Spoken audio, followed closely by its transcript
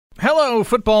Hello,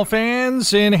 football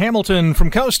fans in Hamilton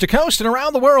from coast to coast and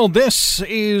around the world. This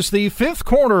is the fifth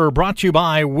quarter brought to you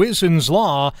by Wizen's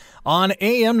Law on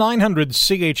AM 900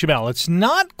 CHML. It's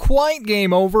not quite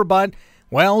game over, but,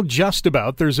 well, just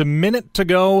about. There's a minute to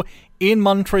go in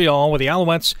Montreal with the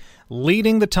Alouettes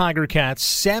leading the Tiger Cats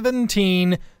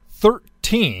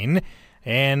 17-13.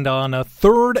 And on a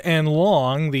third and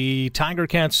long, the Tiger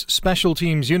Cats special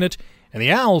teams unit and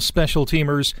the Owls special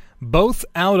teamers both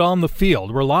out on the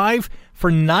field. We're live for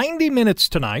 90 minutes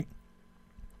tonight,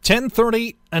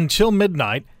 10:30 until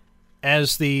midnight,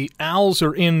 as the Owls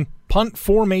are in punt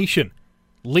formation,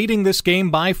 leading this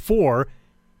game by 4.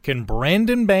 Can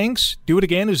Brandon Banks do it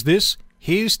again? Is this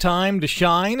his time to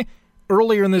shine?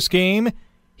 Earlier in this game,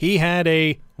 he had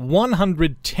a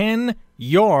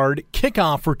 110-yard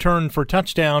kickoff return for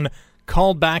touchdown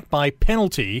called back by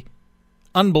penalty.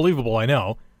 Unbelievable, I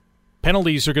know.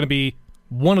 Penalties are going to be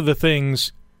one of the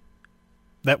things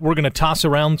that we're going to toss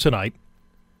around tonight.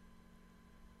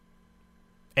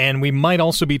 And we might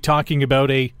also be talking about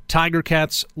a Tiger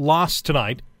Cats loss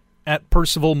tonight at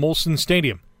Percival Molson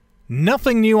Stadium.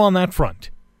 Nothing new on that front,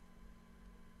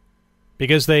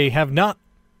 because they have not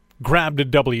grabbed a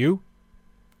W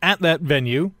at that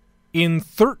venue in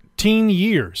 13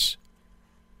 years.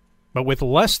 But with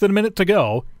less than a minute to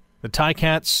go, the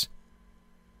Ticats,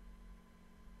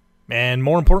 and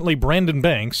more importantly, Brandon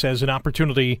Banks, has an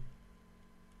opportunity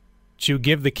to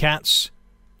give the Cats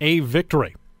a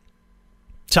victory.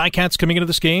 Ticats coming into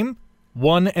this game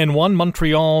 1-1,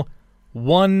 Montreal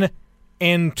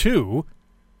 1-2.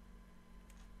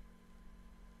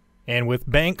 And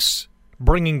with Banks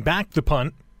bringing back the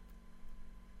punt,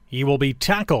 he will be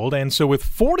tackled. And so with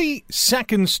 40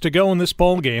 seconds to go in this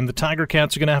ball game, the Tiger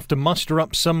Cats are going to have to muster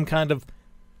up some kind of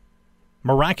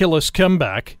miraculous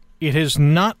comeback. It has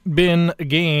not been a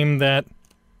game that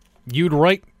you'd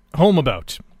write home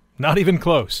about. Not even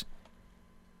close.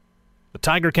 The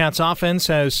Tiger Cats offense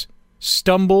has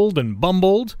stumbled and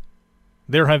bumbled.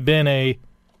 There have been a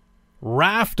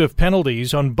raft of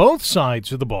penalties on both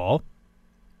sides of the ball.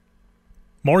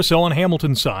 More so on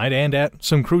Hamilton's side, and at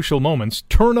some crucial moments.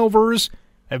 Turnovers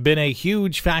have been a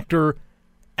huge factor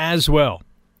as well.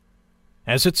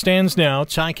 As it stands now,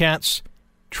 Ticats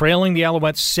trailing the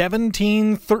Alouettes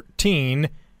 17-13,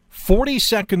 40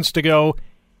 seconds to go.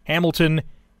 Hamilton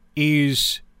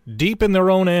is deep in their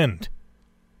own end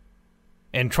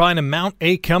and trying to mount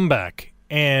a comeback.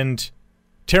 And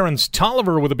Terrence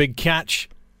Tolliver with a big catch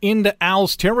into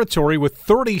Owls territory with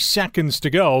 30 seconds to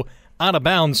go, out of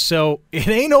bounds. So it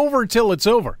ain't over till it's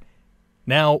over.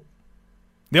 Now,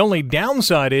 the only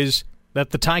downside is that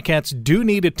the Ticats do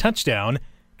need a touchdown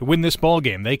to win this ball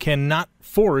game. They cannot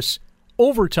force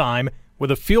overtime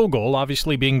with a field goal,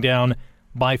 obviously being down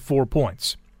by 4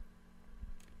 points.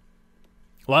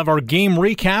 We'll have our game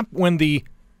recap when the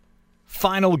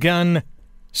final gun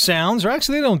sounds. Or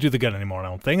actually, they don't do the gun anymore, I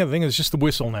don't think. I think it's just the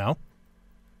whistle now.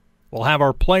 We'll have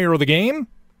our player of the game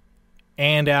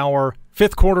and our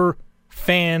fifth quarter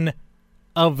fan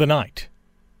of the night.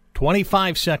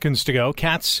 25 seconds to go.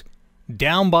 Cats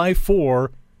down by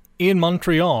 4 in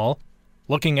Montreal,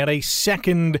 looking at a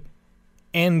 2nd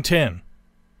and 10.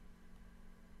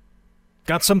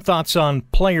 Got some thoughts on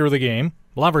player of the game.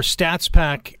 We'll have our stats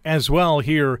pack as well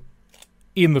here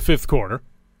in the fifth quarter.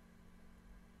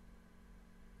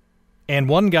 And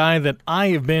one guy that I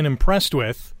have been impressed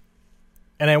with,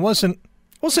 and I wasn't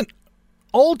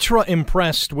ultra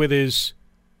impressed with his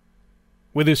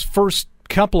first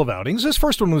couple of outings. His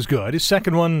first one was good. His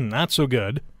second one, not so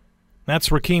good. That's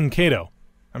Rakeem Cato.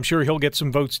 I'm sure he'll get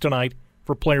some votes tonight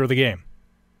for player of the game.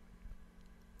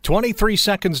 23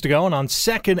 seconds to go, and on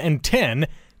 2nd and 10,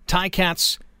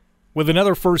 Ticats with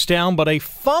another first down, but a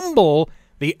fumble.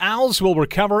 The Owls will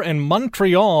recover, and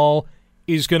Montreal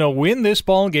is going to win this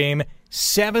ball game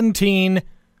 17-13.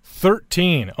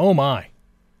 Oh, my.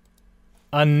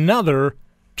 Another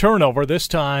turnover, this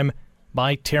time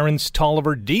by Terrence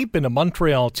Tolliver, deep into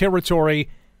Montreal territory,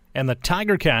 and the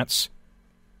Tiger Cats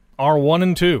are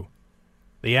 1-2.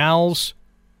 The Owls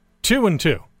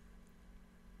 2-2.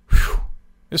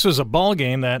 This was a ball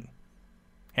game that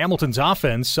Hamilton's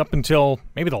offense, up until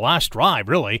maybe the last drive,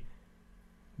 really,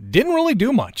 didn't really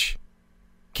do much.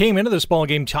 Came into this ball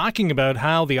game talking about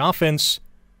how the offense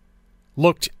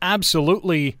looked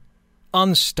absolutely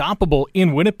unstoppable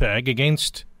in Winnipeg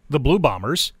against the Blue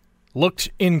Bombers, looked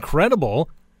incredible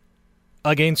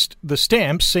against the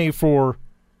Stamps, save for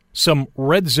some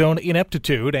red zone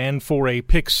ineptitude and for a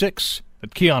pick six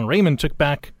that Keon Raymond took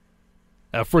back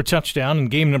for a touchdown in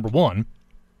game number 1.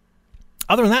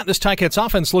 Other than that, this Ticats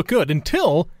offense looked good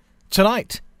until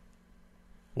tonight.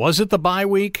 Was it the bye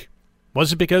week?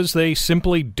 Was it because they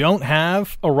simply don't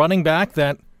have a running back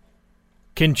that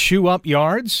can chew up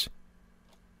yards?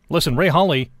 Listen, Ray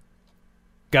Hawley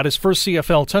got his first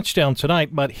CFL touchdown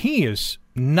tonight, but he is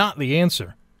not the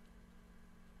answer.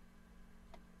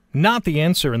 Not the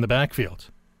answer in the backfield.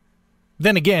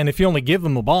 Then again, if you only give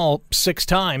him the ball 6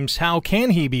 times, how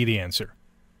can he be the answer?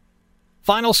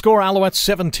 Final score, Alouettes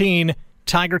 17,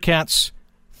 Tiger Cats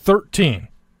 13.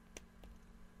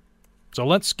 So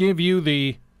let's give you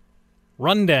the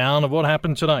rundown of what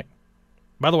happened tonight.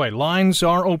 By the way, lines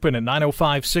are open at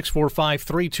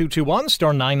 905-645-3221,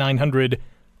 star 9900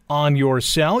 on your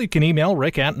cell. You can email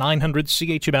Rick at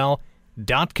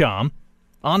 900CHML.com.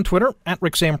 On Twitter, at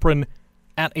Rick Zamprin,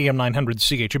 at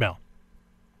AM900CHML.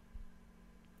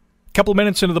 Couple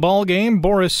minutes into the ball game,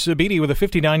 Boris Beatty with a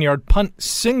 59-yard punt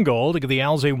single to give the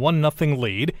Owls a 1-0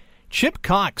 lead. Chip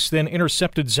Cox then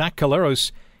intercepted Zach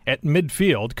Caleros at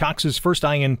midfield, Cox's first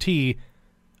INT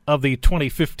of the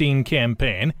 2015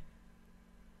 campaign.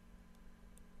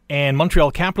 And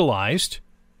Montreal capitalized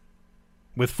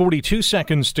with 42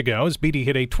 seconds to go as Beatty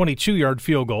hit a 22-yard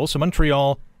field goal. So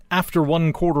Montreal, after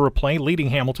 1 quarter of play, leading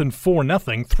Hamilton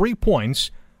 4-0, 3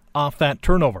 points off that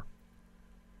turnover.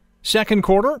 Second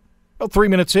quarter, about 3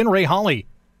 minutes in, Ray Hawley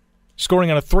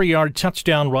scoring on a 3-yard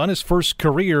touchdown run, his first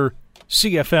career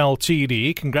CFL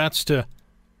TD. Congrats to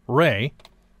Ray.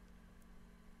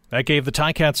 That gave the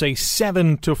Ticats a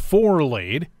 7-4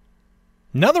 lead.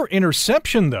 Another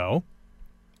interception, though,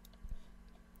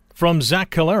 from Zach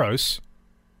Caleros.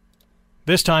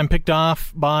 This time picked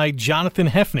off by Jonathan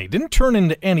Hefney. Didn't turn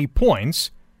into any points.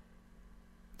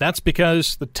 That's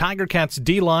because the Tiger Cats'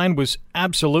 D-line was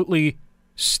absolutely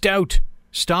stout,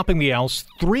 stopping the Owls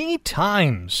 3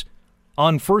 times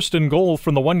on 1st and goal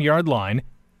from the 1-yard line.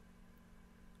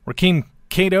 Rakeem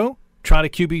Cato tried a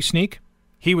QB sneak.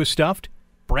 He was stuffed.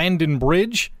 Brandon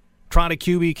Bridge tried a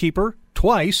QB keeper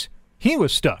twice. He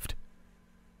was stuffed.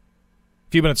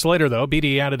 A few minutes later, though,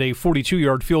 Beatty added a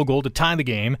 42-yard field goal to tie the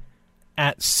game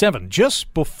at 7.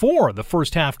 Just before the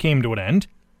first half came to an end,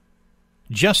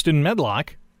 Justin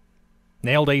Medlock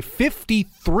nailed a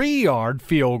 53-yard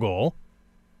field goal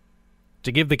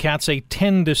to give the Cats a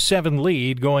 10-7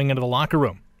 lead going into the locker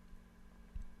room.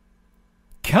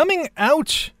 Coming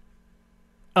out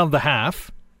of the half,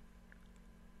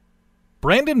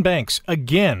 Brandon Banks,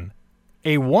 again,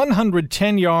 a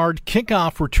 110-yard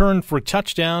kickoff return for a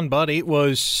touchdown, but it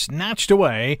was snatched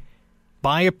away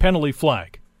by a penalty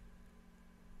flag.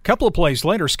 A couple of plays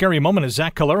later, scary moment as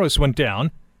Zach Caleros went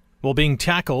down while being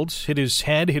tackled, hit his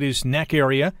head, hit his neck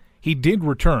area. He did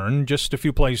return just a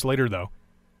few plays later, though.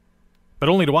 But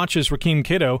only to watch as Rakeem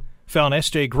Cato found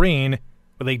S.J. Green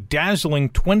with a dazzling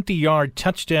 20-yard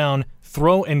touchdown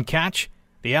throw and catch.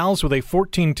 The Owls with a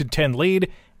 14-10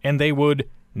 lead, and they would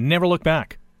never look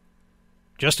back.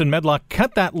 Justin Medlock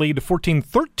cut that lead to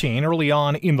 14-13 early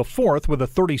on in the fourth with a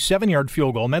 37-yard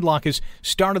field goal. Medlock has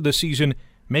started the season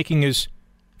making his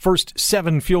first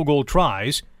 7 field goal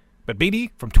tries, but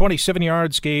Beatty from 27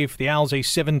 yards gave the Owls a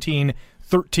 17-13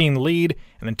 lead.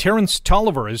 And then Terrence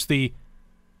Tolliver, as the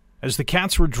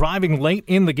Cats were driving late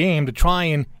in the game to try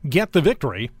and get the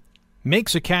victory,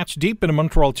 makes a catch deep into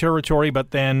Montreal territory,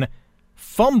 but then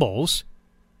fumbles.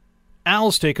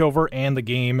 Owls take over, and the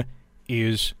game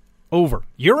is over.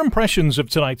 Your impressions of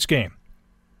tonight's game.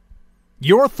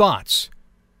 Your thoughts.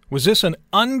 Was this an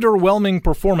underwhelming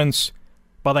performance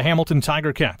by the Hamilton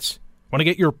Tiger Cats? Want to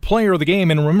get your player of the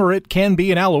game, and remember, it can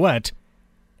be an Alouette,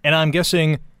 and I'm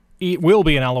guessing it will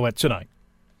be an Alouette tonight.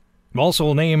 We'll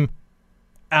also name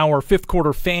our fifth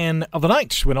quarter fan of the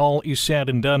night when all is said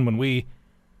and done, when we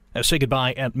say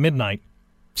goodbye at midnight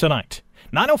tonight.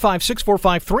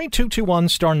 905-645-3221,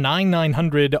 star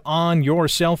 9900 on your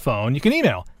cell phone. You can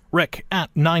email Rick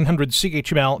at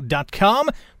 900CHML.com.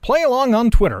 Play along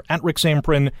on Twitter at Rick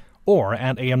Zamprin or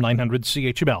at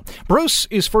AM900CHML. Bruce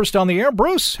is first on the air.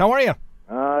 Bruce, how are you?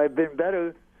 I've been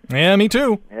better. Yeah, me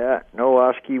too. Yeah, no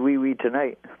Oski wee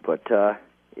tonight. But,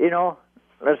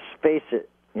 let's face it.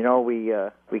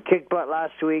 We kicked butt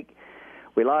last week.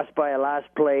 We lost by a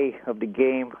last play of the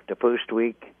game the first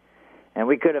week. And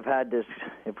we could have had this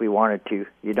if we wanted to.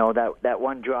 That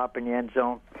one drop in the end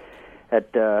zone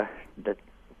at the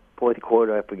fourth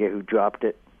quarter, I forget who dropped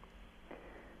it.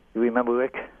 You remember,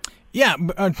 Rick? Yeah,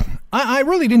 I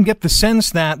really didn't get the sense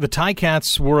that the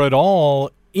Ticats were at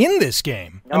all in this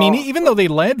game. No. I mean, even though they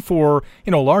led for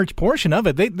a large portion of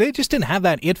it, they just didn't have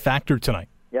that it factor tonight.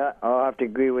 Yeah, I'll have to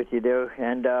agree with you there.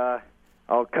 And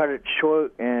I'll cut it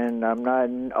short, and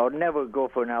I'll never go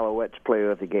for an Alouettes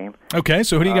player of the game. Okay,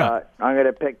 so who do you got? I'm going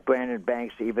to pick Brandon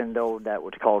Banks, even though that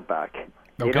was called back.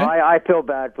 Okay. You know, I feel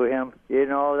bad for him. You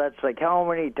know, that's like how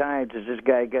many times does this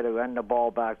guy got to run the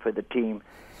ball back for the team,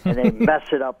 and they mess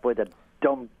it up with a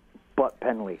dumb butt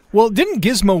penalty. Well, didn't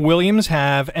Gizmo Williams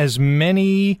have as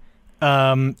many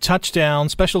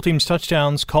touchdowns, special teams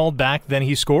touchdowns called back than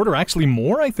he scored, or actually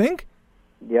more, I think?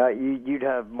 Yeah, you'd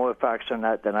have more facts on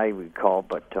that than I recall,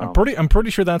 but I'm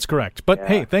pretty sure that's correct. But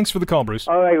hey, thanks for the call, Bruce.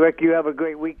 All right, Rick, you have a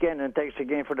great weekend, and thanks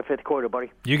again for the fifth quarter,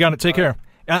 buddy. You got it. Take care.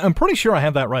 I'm pretty sure I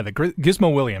have that right. That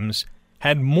Gizmo Williams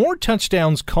had more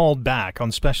touchdowns called back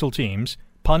on special teams,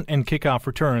 punt and kickoff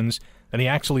returns, than he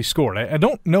actually scored. I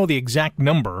don't know the exact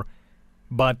number,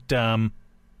 but that's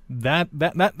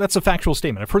a factual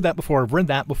statement. I've heard that before. I've read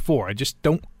that before. I just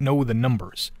don't know the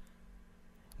numbers.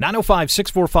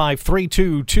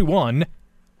 905-645-3221,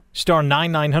 star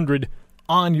 9900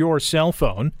 on your cell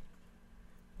phone.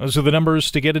 Those are the numbers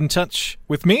to get in touch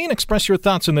with me and express your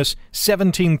thoughts on this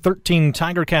 17-13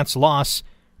 Tiger Cats loss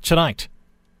tonight.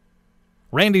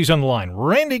 Randy's on the line.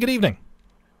 Randy, good evening.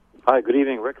 Hi, good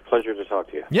evening, Rick. Pleasure to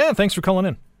talk to you. Yeah, thanks for calling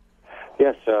in.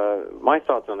 Yes, my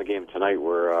thoughts on the game tonight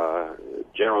were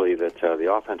generally that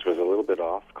the offense was a little bit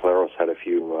off. Claros had a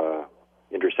few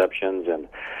interceptions,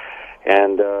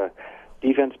 and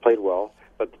defense played well.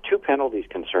 But the two penalties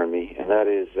concern me, and that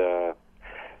is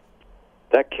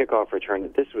that kickoff return.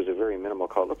 This was a very minimal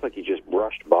call. It looked like he just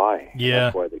brushed by. Yeah.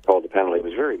 That's why they called the penalty. It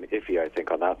was very iffy, I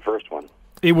think, on that first one.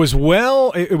 It was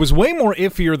way more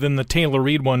iffier than the Taylor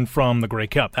Reed one from the Grey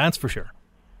Cup, that's for sure.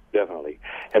 Definitely.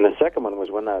 And the second one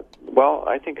was when I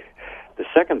think the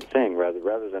second thing, rather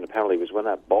than a penalty, was when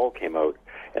that ball came out,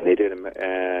 and they did,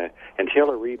 and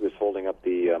Taylor Reed was holding up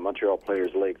the Montreal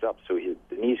player's legs up, so the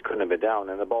knees couldn't have been down,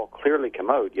 and the ball clearly came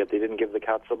out, yet they didn't give the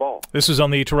Cats the ball. This is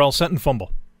on the Terrell Sutton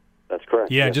fumble. That's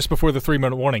correct. Yeah, yes. Just before the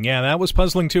 3-minute warning. Yeah, that was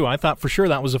puzzling too. I thought for sure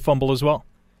that was a fumble as well.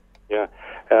 Yeah.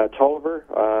 Tolliver,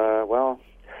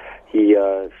 he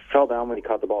fell down when he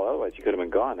caught the ball. Otherwise, he could have been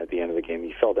gone at the end of the game.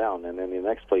 He fell down, and then the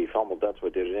next play he fumbled. That's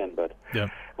what did it in. But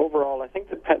overall, I think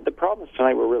the problems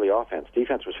tonight were really offense.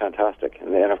 Defense was fantastic,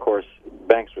 and of course,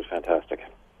 Banks was fantastic.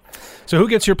 So who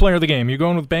gets your player of the game? You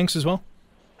going with Banks as well?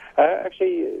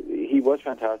 Actually, he was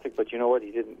fantastic, but you know what?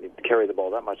 He didn't carry the ball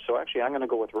that much. So actually, I'm going to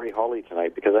go with Ray Hawley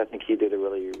tonight because I think he did a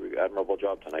really admirable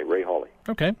job tonight, Ray Hawley.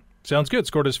 Okay. Sounds good.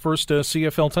 Scored his first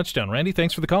CFL touchdown. Randy,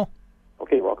 thanks for the call.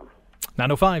 Okay, welcome.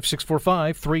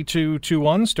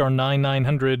 905-645-3221, star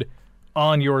 9900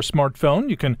 on your smartphone.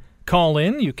 You can call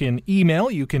in, you can email,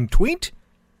 you can tweet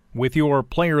with your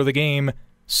player of the game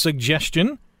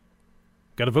suggestion.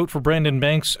 Got a vote for Brandon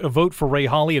Banks, a vote for Ray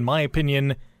Hawley. In my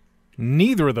opinion,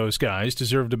 neither of those guys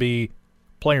deserve to be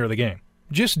player of the game.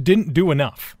 Just didn't do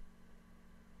enough.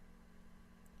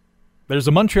 There's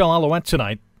a Montreal Alouette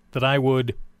tonight that I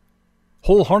would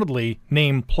wholeheartedly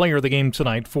name player of the game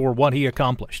tonight for what he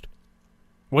accomplished.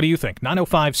 What do you think?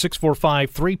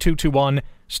 905-645-3221,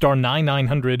 star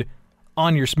 9900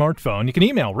 on your smartphone. You can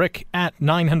email Rick at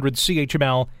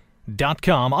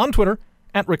 900CHML.com, on Twitter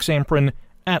at Rick Samprin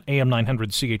at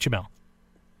AM900CHML.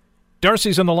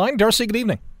 Darcy's on the line. Darcy, good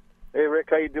evening. Hey, Rick,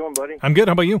 how you doing, buddy? I'm good.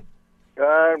 How about you?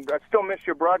 I still miss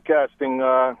your broadcasting.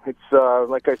 It's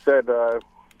like I said,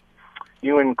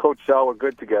 you and Coach Sal were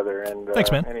good together. And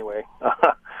thanks, man. Anyway,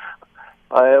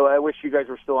 I wish you guys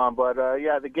were still on. But,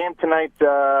 yeah, the game tonight,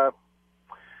 that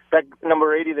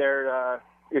number 80 there,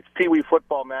 it's Pee-wee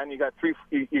football, man. You got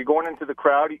you're going into the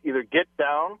crowd. Either get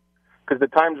down because the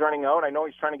time's running out. I know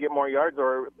he's trying to get more yards.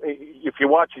 Or if you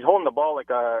watch, he's holding the ball like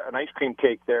an ice cream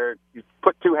cake there. You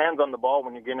put two hands on the ball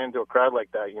when you're getting into a crowd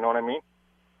like that. You know what I mean?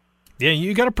 Yeah,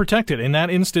 you got to protect it. In that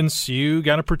instance, you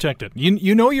got to protect it.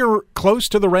 You know you're close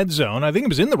to the red zone. I think it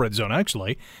was in the red zone,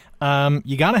 actually.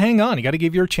 You got to hang on. You got to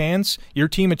give your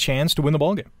team a chance to win the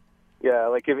ballgame. Yeah,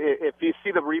 like if you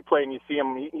see the replay and you see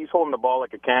him, he's holding the ball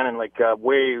like a cannon, like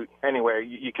way anywhere.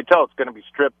 You could tell it's going to be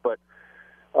stripped, but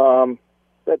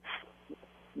that's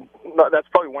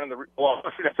probably one of the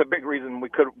that's a big reason we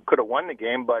could have won the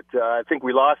game. But I think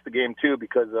we lost the game too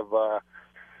because of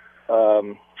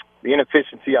the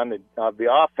inefficiency on the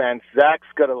offense. Zach's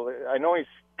got to. I know he's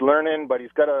learning, but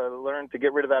he's got to learn to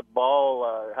get rid of that ball.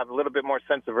 Have a little bit more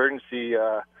sense of urgency.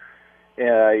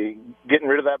 Getting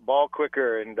rid of that ball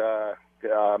quicker and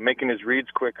making his reads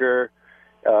quicker.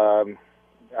 I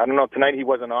don't know. Tonight he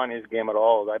wasn't on his game at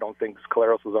all. I don't think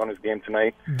Claros was on his game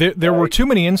tonight. There were too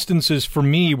many instances for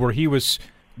me where he was,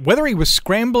 whether he was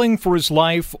scrambling for his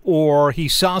life or he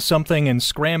saw something and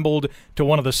scrambled to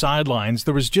one of the sidelines.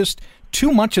 There was just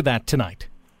too much of that tonight.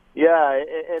 Yeah,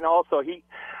 and also he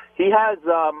has.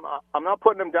 I'm not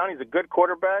putting him down. He's a good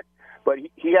quarterback. But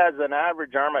he has an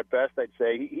average arm at best, I'd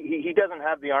say. He doesn't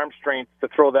have the arm strength to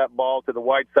throw that ball to the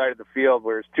wide side of the field,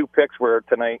 where his two picks were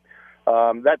tonight.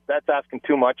 That's asking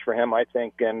too much for him, I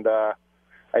think. And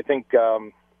I think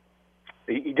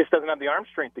he just doesn't have the arm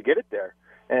strength to get it there.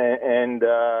 And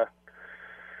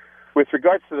with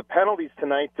regards to the penalties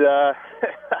tonight,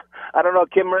 I don't know,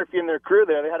 Kim Murphy and their crew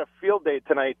there, they had a field day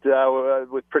tonight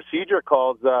with procedure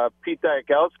calls. Pete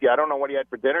Diakowski, I don't know what he had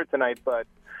for dinner tonight, but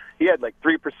he had like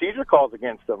 3 procedure calls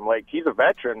against him. Like, he's a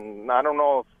veteran. I don't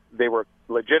know if they were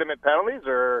legitimate penalties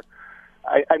or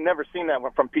I've never seen that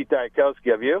one from Pete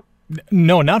Diakowski. Have you?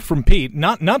 No, not from Pete.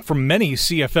 Not from many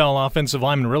CFL offensive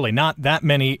linemen, really. Not that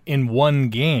many in one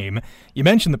game. You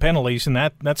mentioned the penalties, and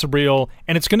that's a real,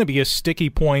 and it's going to be a sticky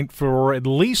point for at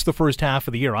least the first half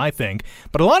of the year, I think.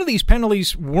 But a lot of these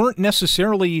penalties weren't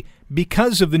necessarily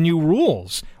because of the new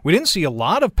rules. We didn't see a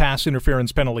lot of pass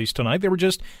interference penalties tonight. They were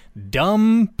just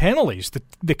dumb penalties.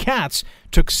 The Cats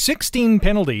took 16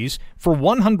 penalties for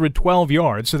 112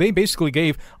 yards, so they basically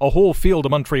gave a whole field to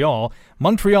Montreal.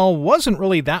 Montreal wasn't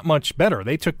really that much better.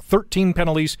 They took 13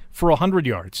 penalties for 100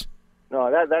 yards.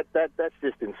 No, that's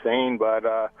just insane. But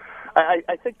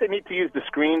I think they need to use the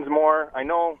screens more. I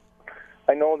know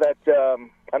that I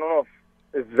don't know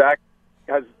if Zach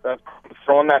has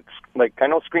thrown that. Like, I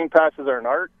know screen passes are an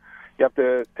art. You have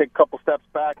to take a couple steps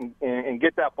back and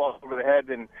get that ball over the head.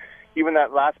 And even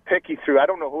that last pick he threw, I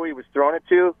don't know who he was throwing it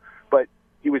to, but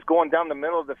he was going down the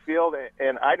middle of the field,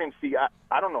 and I didn't see. I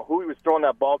don't know who he was throwing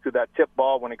that ball to, that tip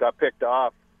ball, when it got picked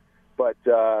off. But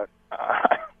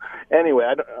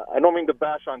anyway, I don't mean to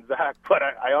bash on Zach, but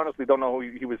I honestly don't know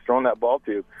who he was throwing that ball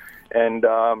to. And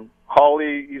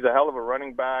Hawley, he's a hell of a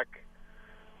running back.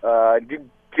 I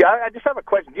just have a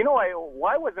question. Do you know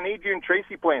why wasn't Adrian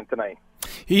Tracy playing tonight?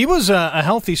 He was a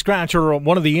healthy scratch, or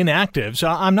one of the inactives.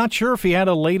 I'm not sure if he had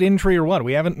a late injury or what.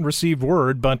 We haven't received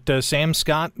word, but Sam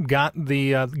Scott got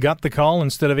the call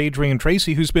instead of Adrian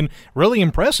Tracy, who's been really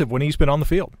impressive when he's been on the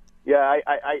field. Yeah,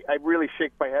 I really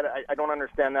shake my head. I don't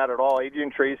understand that at all.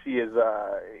 Adrian Tracy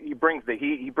he brings the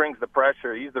heat, he brings the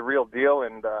pressure. He's the real deal,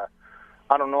 and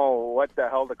I don't know what the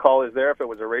hell the call is there, if it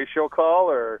was a ratio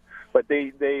call but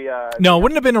they No, it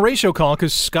wouldn't have been a ratio call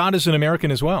because Scott is an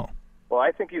American as well. Well,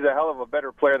 I think he's a hell of a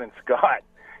better player than Scott,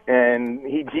 and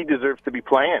he deserves to be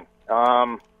playing.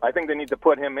 I think they need to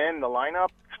put him in the lineup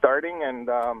starting, and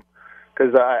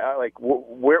because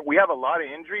we have a lot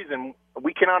of injuries, and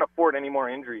we cannot afford any more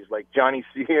injuries. Like Johnny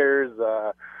Sears,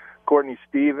 Courtney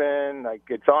Stephen, like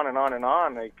it's on and on and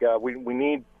on. Like we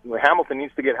need Hamilton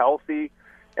needs to get healthy,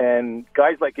 and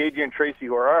guys like Adrian Tracy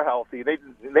who are healthy, they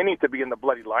need to be in the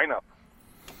bloody lineup.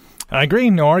 I agree.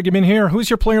 No argument here. Who's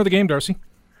your player of the game, Darcy?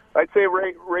 I'd say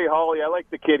Ray Hawley. I like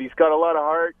the kid. He's got a lot of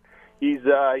heart. He's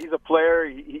a player.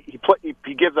 He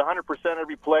gives 100%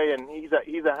 every play, and he's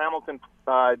a Hamilton,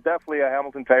 definitely a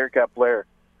Hamilton Tiger Cat player.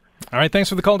 All right, thanks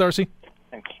for the call, Darcy.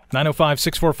 Thanks.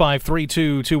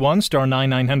 905-645-3221, star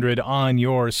 9900 on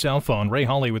your cell phone. Ray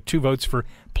Hawley with 2 votes for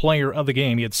player of the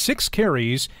game. He had 6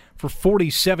 carries for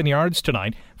 47 yards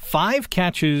tonight, 5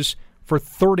 catches for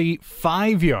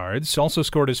 35 yards. Also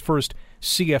scored his first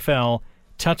CFL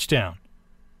touchdown.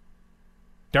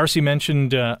 Darcy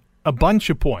mentioned a bunch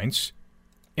of points.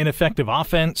 Ineffective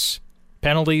offense,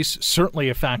 penalties, certainly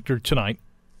a factor tonight.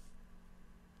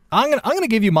 I'm going to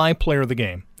give you my player of the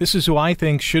game. This is who I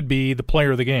think should be the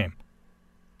player of the game.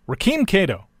 Rakeem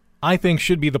Cato, I think,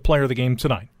 should be the player of the game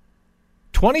tonight.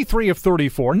 23 of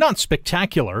 34, not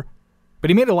spectacular, but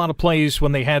he made a lot of plays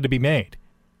when they had to be made.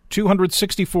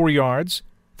 264 yards,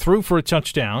 threw for a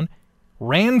touchdown,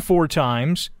 ran 4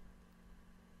 times,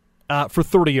 for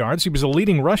 30 yards. He was a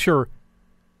leading rusher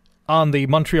on the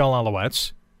Montreal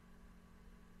Alouettes.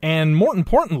 And more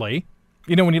importantly,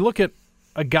 when you look at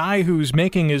a guy who's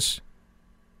making his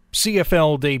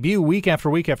CFL debut week after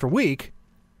week after week,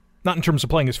 not in terms of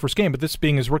playing his first game, but this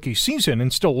being his rookie season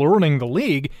and still learning the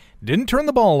league, didn't turn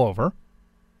the ball over,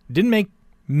 didn't make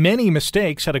many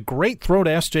mistakes, had a great throw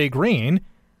to S.J. Green.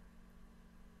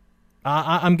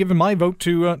 I'm giving my vote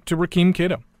to Rakeem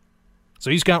Cato. So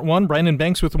he's got 1, Brandon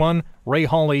Banks with 1, Ray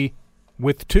Hawley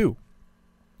with 2.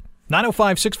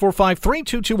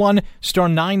 905-645-3221, star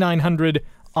 9900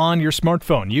 on your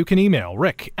smartphone. You can email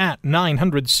Rick at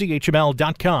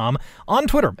 900CHML.com, on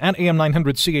Twitter at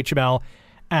AM900CHML,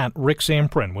 at Rick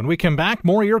Samprin. When we come back,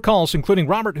 more of your calls, including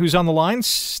Robert, who's on the line.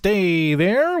 Stay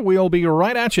there. We'll be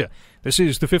right at you. This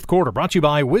is the 5th quarter, brought to you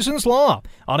by Wizen's Law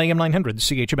on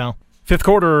AM900CHML. 5th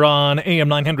quarter on AM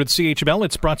 900 CHML.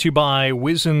 It's brought to you by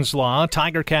Wizen's Law.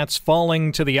 Tiger Cats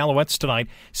falling to the Alouettes tonight,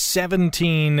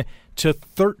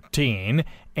 17-13.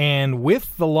 And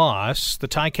with the loss, the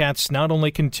Ticats not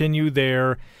only continue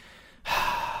their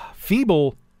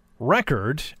feeble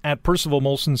record at Percival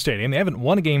Molson Stadium, they haven't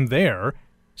won a game there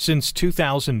since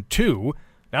 2002,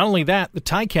 Not only that, the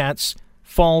Ticats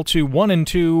fall to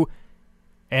 1-2,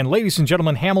 and ladies and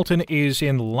gentlemen, Hamilton is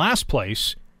in last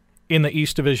place in the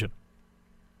East Division.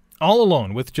 All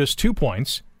alone with just 2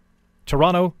 points.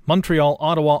 Toronto, Montreal,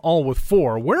 Ottawa, all with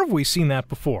 4. Where have we seen that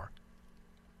before?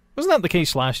 Wasn't that the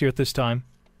case last year at this time?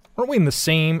 Weren't we in the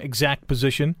same exact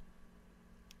position?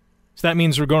 So that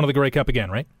means we're going to the Grey Cup again,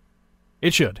 right?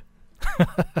 It should.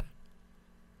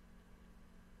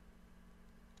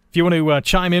 If you want to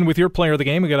chime in with your player of the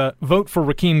game, we got a vote for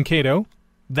Rakeem Cato.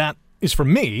 That is for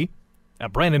me.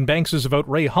 Brandon Banks is a vote.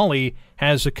 Ray Hawley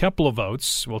has a couple of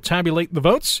votes. We'll tabulate the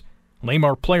votes, name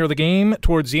our player of the game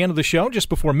towards the end of the show, just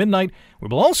before midnight. We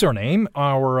will also name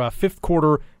our fifth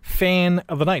quarter fan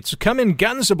of the night. So come in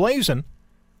guns a-blazing.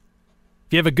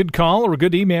 If you have a good call or a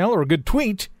good email or a good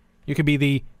tweet, you could be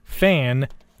the fan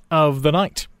of the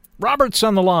night. Robert's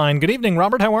on the line. Good evening,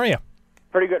 Robert. How are you?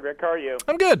 Pretty good, Rick. How are you?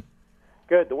 I'm good.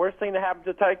 Good. The worst thing that happened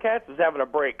to Ticats is having a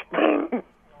break.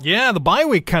 Yeah, the bye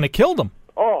week kind of killed them.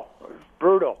 Oh,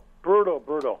 brutal.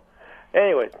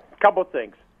 Anyways, a couple of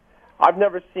things. I've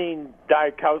never seen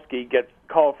Diakowski get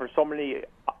called for so many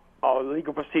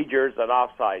legal procedures and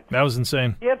offsides. That was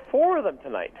insane. He had 4 of them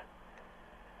tonight.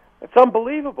 It's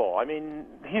unbelievable. I mean,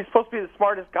 he's supposed to be the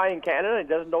smartest guy in Canada. And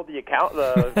he doesn't know the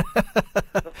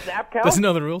the snap count. Doesn't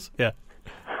know the rules? Yeah.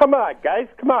 Come on, guys.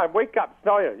 Come on. Wake up.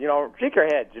 Smell you. Shake your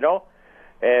heads,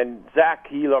 And Zach,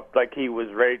 he looked like he was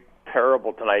very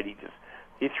terrible tonight.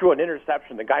 He threw an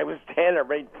interception. The guy was standing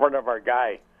right in front of our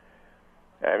guy.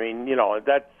 I mean,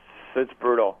 it's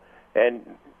brutal. And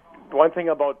one thing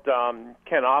about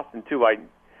Ken Austin, too,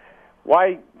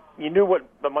 you knew what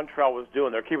the Montreal was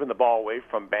doing. They're keeping the ball away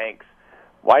from Banks.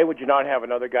 Why would you not have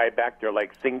another guy back there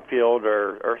like Singfield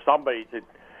or somebody to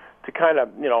kind of,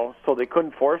 so they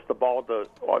couldn't force the ball to,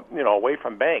 away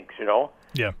from Banks,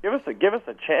 Yeah. Give us a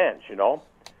chance,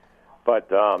 But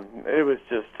it was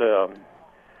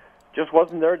just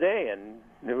wasn't their day, and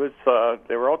it was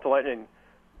they were out to lightning.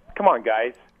 Come on,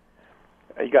 guys.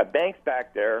 You got Banks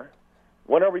back there.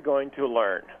 When are we going to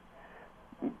learn?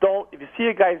 If you see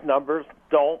a guy's numbers,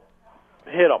 don't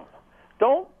hit him.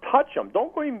 Don't touch him.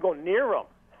 Don't even go near him.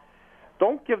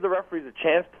 Don't give the referees a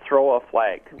chance to throw a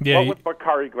flag. Yeah, what was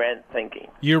Bakari Grant thinking?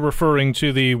 You're referring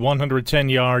to the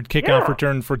 110-yard kickoff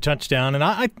return for touchdown, and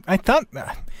I thought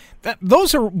that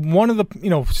those are one of the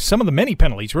some of the many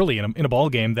penalties really in a ball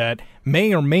game that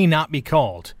may or may not be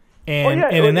called. And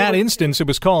in that instance, it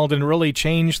was called and really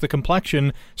changed the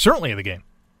complexion, certainly, of the game.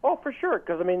 Oh, for sure,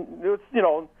 because, it was,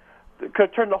 it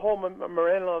could turn the whole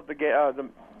momentum of the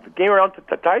game around to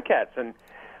Ticats. And,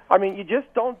 you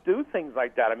just don't do things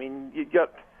like that. You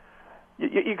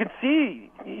can see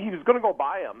he was going to go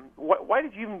by him. Why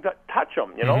did you even touch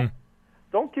him, Mm-hmm.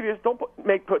 Don't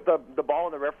put the ball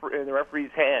in the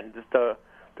referee's hand just to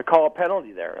call a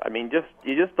penalty there. You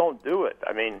just don't do it.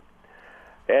 And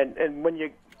when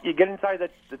you get inside the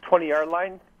 20-yard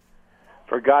line,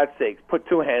 for God's sakes, put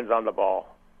 2 hands on the ball.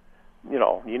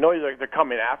 They're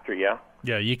coming after you.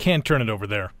 Yeah, you can't turn it over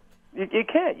there. You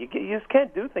can't. You just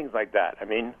can't do things like that.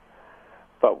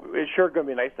 But it's sure going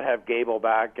to be nice to have Gable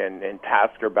back and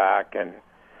Tasker back. And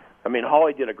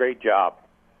Hawley did a great job,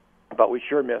 but we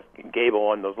sure missed Gable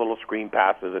on those little screen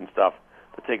passes and stuff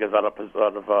to take us out of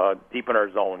deep in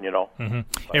our zone. Mm-hmm.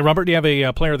 Hey, Robert, do you have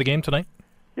a player of the game tonight?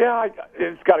 Yeah,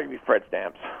 it's got to be Fred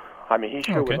Stamps. He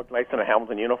sure would look nice in a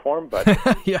Hamilton uniform, but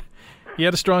yeah. He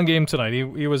had a strong game tonight.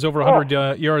 He was over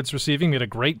 100 yards receiving. He had a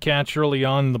great catch early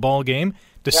on in the ball game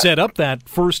to set up that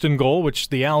first and goal, which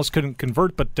the Owls couldn't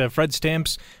convert. But Fred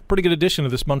Stamps, pretty good addition to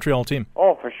this Montreal team.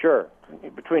 Oh, for sure.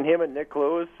 Between him and Nick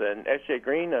Lewis and S.J.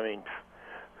 Green,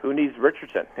 who needs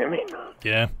Richardson?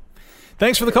 Yeah.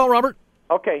 Thanks for the call, Robert.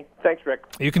 Okay. Thanks, Rick.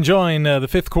 You can join the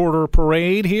fifth quarter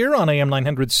parade here on AM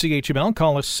 900 CHML.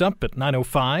 Call us up at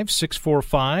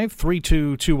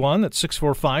 905-645-3221. That's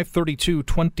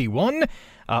 645-3221.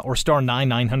 Or star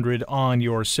 9900 on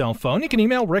your cell phone. You can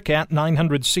email Rick at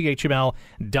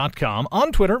 900CHML.com,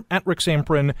 on Twitter at Rick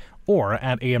Samprin, or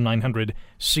at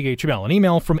AM900CHML. An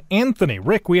email from Anthony.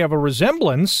 Rick, we have a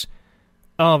resemblance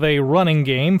of a running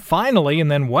game, finally,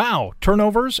 and then, wow,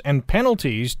 turnovers and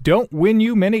penalties don't win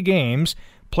you many games.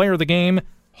 Player of the game,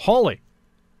 Hawley.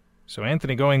 So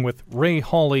Anthony going with Ray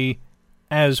Hawley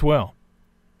as well.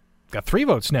 Got 3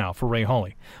 votes now for Ray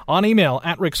Hawley. On email,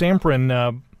 at Rick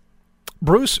Samprin,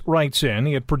 Bruce writes in,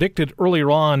 he had predicted earlier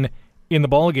on in the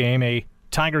ballgame a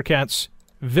Tiger Cats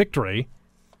victory.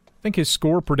 I think his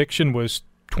score prediction was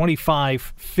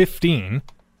 25-15.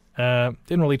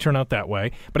 Didn't really turn out that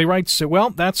way. But he writes,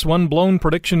 well, that's one blown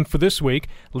prediction for this week.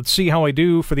 Let's see how I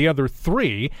do for the other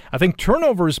 3. I think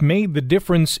turnovers made the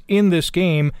difference in this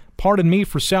game. Pardon me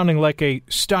for sounding like a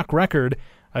stock record.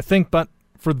 I think, but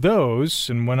for those,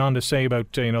 and went on to say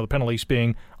about, the penalties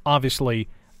being obviously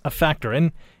a factor.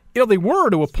 And, they were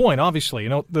to a point, obviously.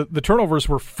 The turnovers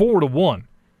were 4-1.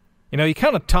 You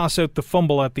kind of toss out the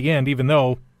fumble at the end, even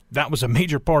though that was a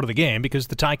major part of the game, because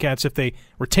the Ticats, if they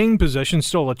retained possession,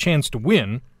 still had a chance to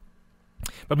win.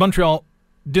 But Montreal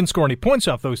didn't score any points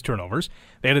off those turnovers.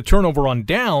 They had a turnover on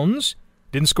downs,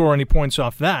 didn't score any points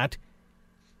off that.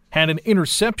 Had an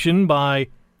interception by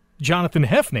Jonathan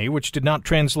Hefney, which did not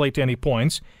translate to any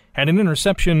points. Had an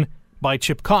interception by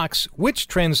Chip Cox, which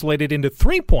translated into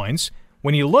 3 points.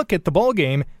 When you look at the ball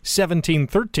game,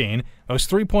 17-13, those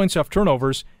 3 points off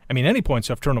turnovers, any points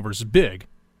off turnovers is big.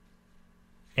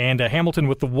 And Hamilton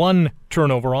with the 1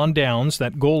 turnover on downs,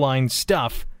 that goal line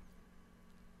stuff,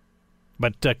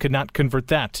 but could not convert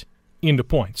that into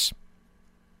points.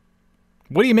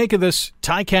 What do you make of this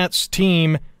Ticats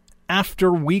team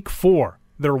after Week 4?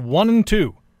 They're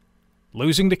 1-2,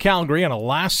 losing to Calgary on a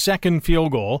last-second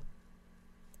field goal,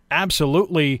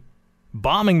 absolutely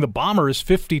bombing the Bombers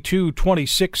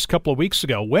 52-26 a couple of weeks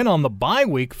ago, went on the bye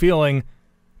week feeling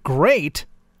great,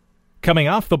 coming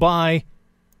off the bye,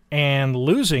 and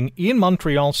losing in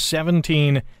Montreal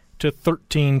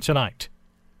 17-13 tonight.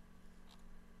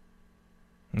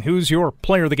 And who's your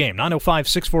player of the game?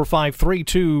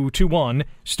 905-645-3221,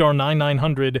 star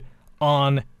 9900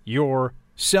 on your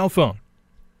cell phone.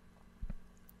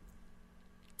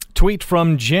 Tweet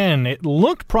from Jen. It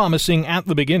looked promising at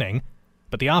the beginning,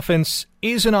 but the offense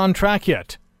isn't on track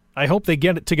yet. I hope they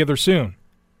get it together soon.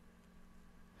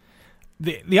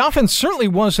 The offense certainly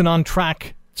wasn't on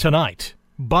track tonight,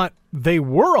 but they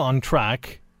were on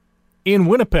track in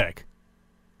Winnipeg.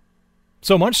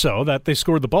 So much so that they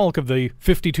scored the bulk of the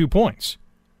 52 points.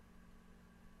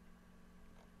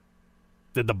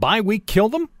 Did the bye week kill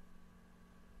them?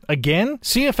 Again,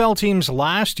 CFL teams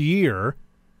last year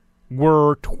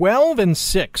were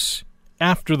 12-6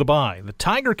 after the bye. The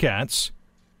Tiger Cats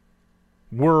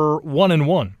were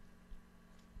 1-1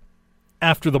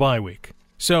 after the bye week.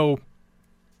 So,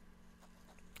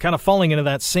 kind of falling into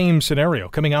that same scenario,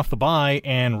 coming off the bye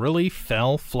and really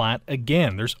fell flat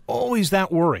again. There's always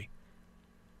that worry.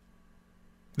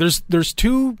 There's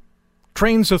 2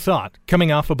 trains of thought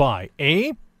coming off a bye.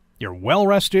 A, you're well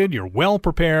rested, you're well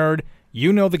prepared,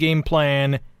 you know the game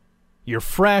plan, you're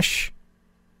fresh,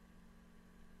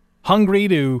 hungry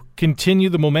to continue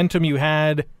the momentum you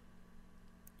had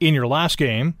in your last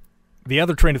game. The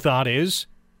other train of thought is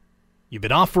you've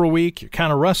been off for a week, you're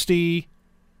kind of rusty,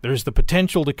 there's the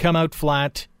potential to come out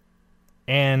flat,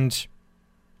 and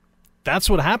that's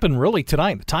what happened really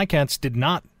tonight. The Ticats did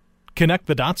not connect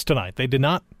the dots tonight. They did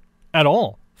not at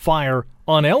all fire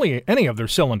on any of their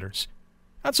cylinders.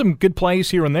 Had some good plays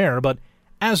here and there, but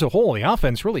as a whole, the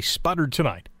offense really sputtered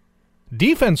tonight.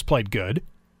 Defense played good.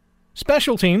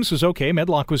 Special teams was okay.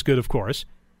 Medlock was good, of course.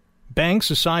 Banks,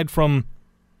 aside from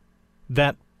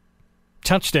that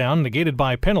touchdown negated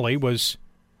by a penalty, was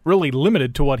really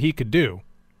limited to what he could do.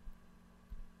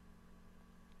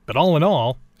 But all in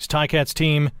all, this Ticats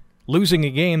team losing a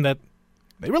game that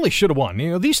they really should have won.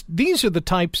 These are the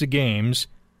types of games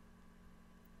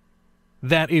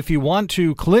that if you want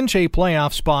to clinch a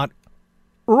playoff spot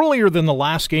earlier than the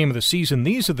last game of the season,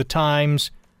 these are the types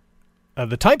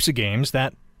of games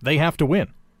that they have to win.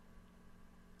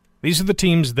 These are the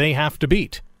teams they have to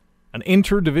beat. An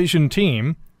interdivision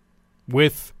team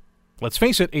with, let's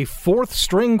face it, a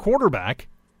 4th-string quarterback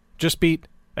just beat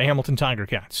the Hamilton Tiger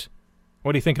Cats.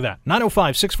 What do you think of that?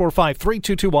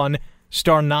 905-645-3221,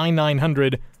 star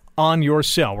 9900 on your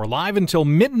cell. We're live until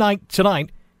midnight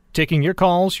tonight, taking your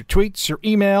calls, your tweets, your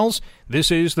emails. This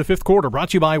is the 5th quarter, brought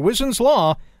to you by Wizen's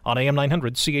Law on AM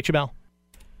 900 CHML.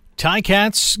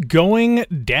 Ticats going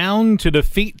down to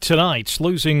defeat tonight,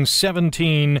 losing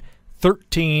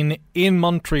 17-13 in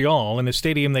Montreal in a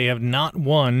stadium they have not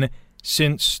won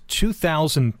since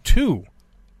 2002.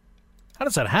 How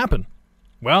does that happen?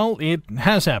 Well, it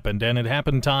has happened, and it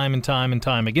happened time and time and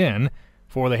time again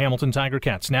for the Hamilton Tiger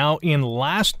Cats. Now in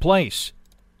last place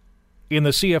in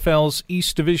the CFL's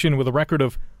East Division with a record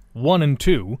of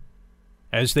 1-2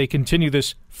 as they continue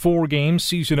this 4-game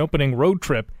season-opening road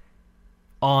trip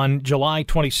on July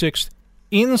 26th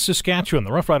in Saskatchewan.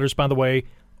 The Rough Riders, by the way,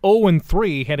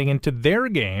 0-3 heading into their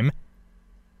game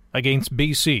against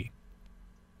BC.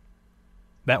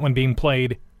 That one being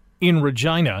played in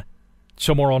Regina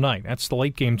tomorrow night. That's the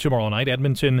late game tomorrow night.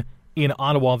 Edmonton in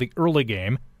Ottawa, the early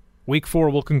game. Week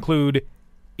 4 will conclude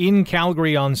in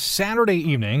Calgary on Saturday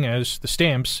evening as the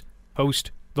Stamps host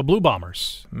the Blue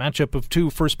Bombers, matchup of 2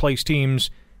 first-place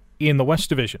teams in the West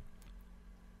Division.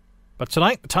 But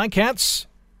tonight, the Ticats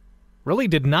really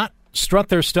did not strut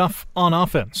their stuff on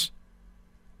offense.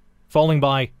 falling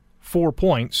by 4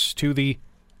 points to the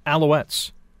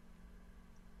Alouettes.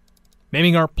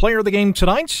 Naming our player of the game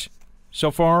tonight, so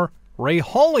far, Ray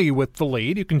Hawley with the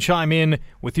lead. You can chime in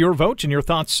with your vote and your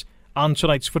thoughts on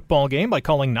tonight's football game by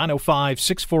calling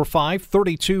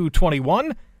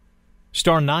 905-645-3221,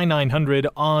 star 9900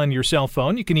 on your cell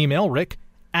phone. You can email Rick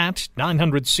at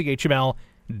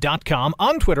 900CHML.com,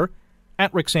 on Twitter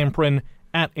at Rick Samprin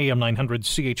at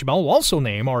AM900CHML. We'll also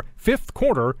name our fifth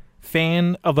quarter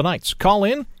Fan of the Night. So call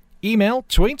in, email,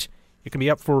 tweet. You can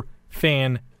be up for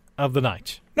Fan of the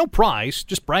Night. No prize,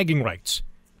 just bragging rights.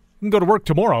 You can go to work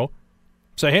tomorrow,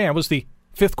 say, hey, I was the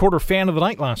fifth quarter Fan of the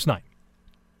Night last night.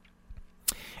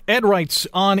 Ed writes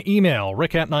on email,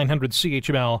 rick at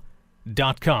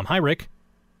 900CHML.com. Hi, Rick.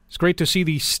 It's great to see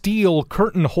the steel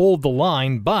curtain hold the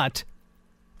line, but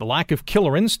the lack of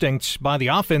killer instincts by the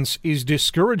offense is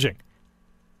discouraging.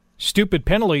 Stupid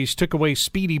penalties took away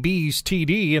Speedy B's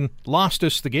TD and lost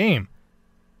us the game.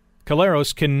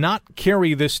 Caleros cannot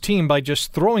carry this team by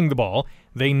just throwing the ball.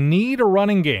 They need a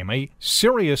running game, a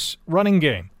serious running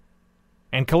game.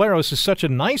 And Caleros is such a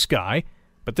nice guy,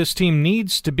 but this team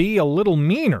needs to be a little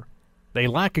meaner. They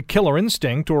lack a killer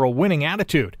instinct or a winning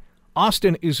attitude.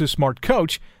 Austin is a smart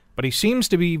coach, but he seems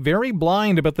to be very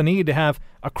blind about the need to have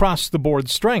across-the-board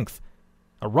strength.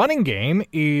 A running game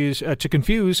is to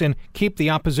confuse and keep the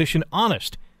opposition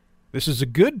honest. This is a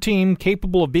good team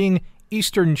capable of being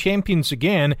Eastern champions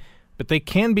again, but they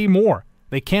can be more.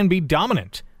 They can be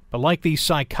dominant. But like the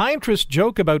psychiatrist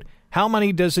joke about how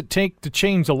many does it take to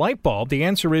change a light bulb, the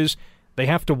answer is they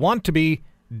have to want to be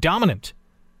dominant.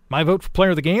 My vote for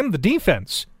player of the game, the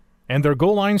defense, and their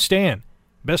goal line stand.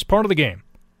 Best part of the game.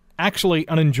 Actually,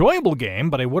 an enjoyable game,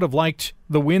 but I would have liked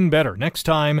the win better. Next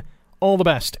time, all the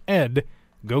best. Ed,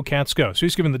 go Cats go. So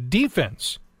he's given the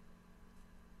defense,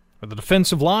 or the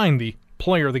defensive line, the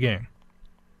player of the game.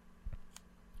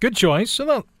 Good choice.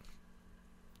 I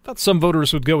thought some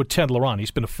voters would go with Ted Laurent. He's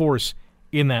been a force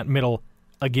in that middle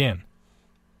again.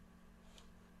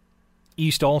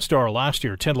 East All-Star last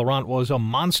year. Ted Laurent was a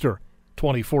monster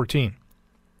 2014.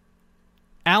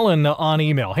 Alan on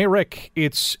email. Hey, Rick,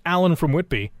 it's Alan from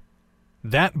Whitby.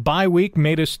 That bye week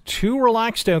made us too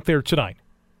relaxed out there tonight.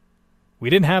 We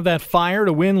didn't have that fire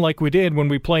to win like we did when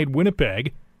we played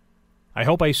Winnipeg. I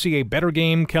hope I see a better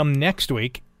game come next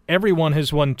week. Everyone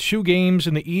has won 2 games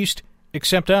in the East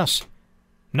except us.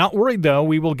 Not worried, though.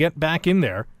 We will get back in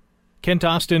there. Kent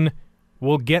Austin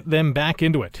will get them back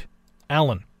into it.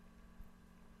 Alan.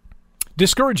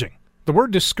 Discouraging. The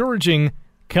word discouraging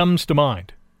comes to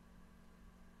mind.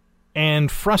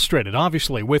 And frustrated,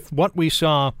 obviously, with what we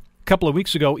saw a couple of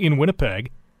weeks ago in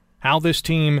Winnipeg, how this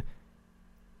team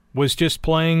was just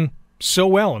playing so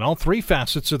well in all 3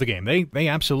 facets of the game. They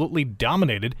absolutely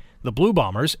dominated the Blue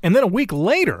Bombers. And then a week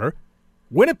later,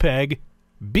 Winnipeg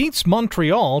beats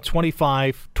Montreal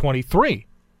 25-23.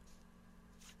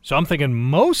 So I'm thinking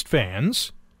most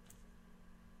fans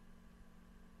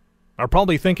are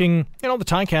probably thinking, the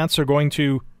Ticats are going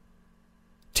to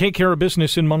take care of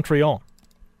business in Montreal,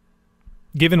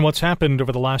 given what's happened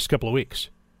over the last couple of weeks.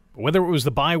 Whether it was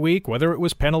the bye week, whether it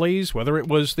was penalties, whether it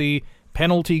was the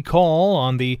penalty call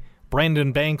on the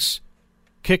Brandon Banks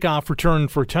kickoff return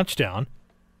for a touchdown,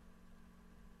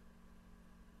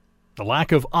 the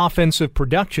lack of offensive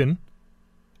production,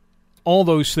 all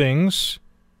those things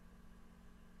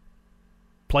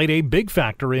played a big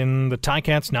factor in the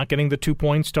Ticats not getting the 2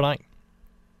 points tonight.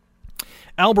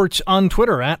 Albert's on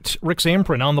Twitter at Rick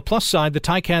Zamprin. On the plus side, the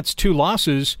Ticats' 2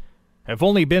 losses have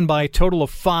only been by a total of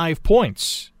 5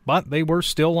 points, but they were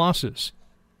still losses.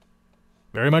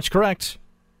 Very much correct.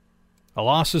 A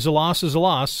loss is a loss is a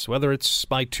loss, whether it's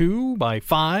by 2, by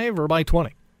 5, or by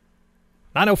 20.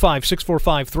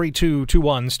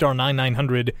 905-645-3221, star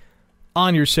 9900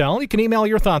 on your cell. You can email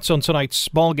your thoughts on tonight's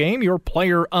ball game, your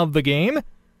player of the game,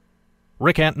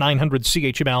 rick at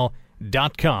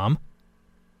 900CHML.com.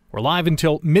 We're live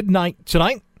until midnight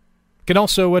tonight. You can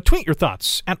also tweet your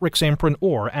thoughts at Rick Samprin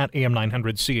or at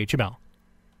AM900CHML.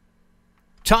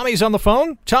 Tommy's on the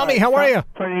phone. Tommy, how are you?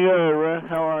 Pretty good, Rick.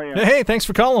 How are you? Hey, thanks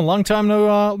for calling. Long time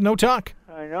no talk.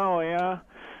 I know, yeah.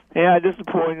 Yeah,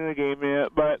 disappointed in the game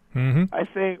yet, but I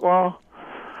think I'll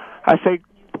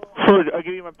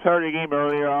give you my player of the game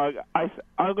earlier. I'm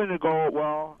going to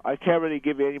go, I can't really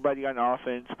give anybody on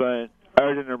offense, but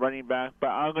other than the running back, but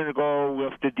I'm going to go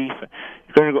with the defense.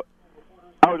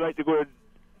 I would like to go with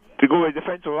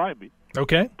defensive lineman.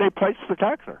 Okay. They played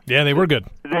spectacular. Yeah, they were good.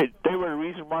 They were the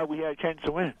reason why we had a chance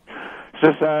to win. It's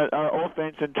just our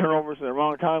offense and turnovers at the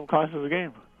wrong time cost us the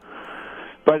game.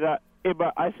 But I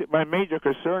think my major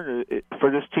concern for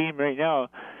this team right now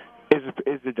is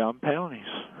the dumb penalties.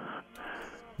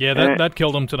 Yeah, that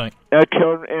killed them tonight. That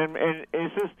killed, and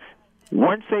it's just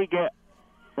once they get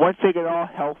all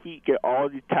healthy, get all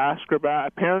the Tasker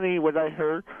back. Apparently, what I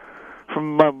heard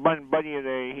from my buddy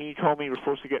today, he told me we're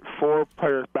supposed to get 4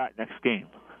 players back next game.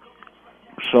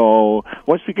 So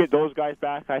once we get those guys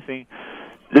back, I think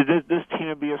this team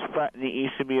will be a threat in the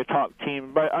East and be a top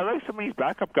team. But I like some of these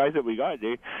backup guys that we got.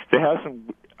 They have some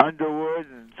Underwood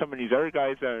and some of these other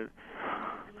guys that are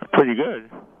pretty good.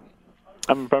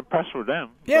 I'm impressed with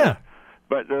them. Yeah,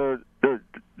 but they're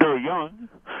young.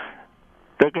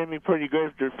 They're going to be pretty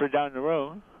good for down the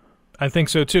road. I think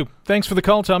so too. Thanks for the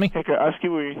call, Tommy. Take care.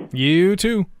 Askiwi. You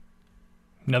too.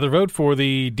 Another vote for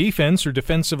the defense or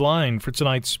defensive line for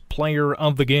tonight's player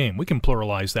of the game. We can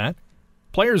pluralize that.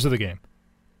 Players of the game.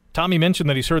 Tommy mentioned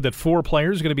that he's heard that 4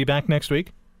 players are going to be back next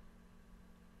week.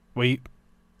 We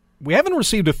haven't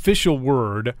received official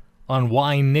word on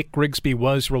why Nick Grigsby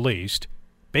was released.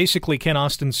 Basically, Ken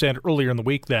Austin said earlier in the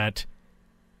week that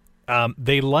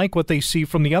they like what they see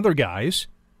from the other guys.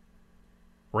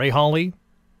 Ray Hawley,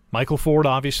 Michael Ford,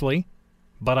 obviously.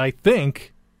 But I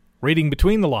think, reading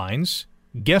between the lines,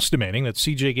 guesstimating that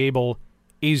C.J. Gable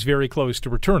is very close to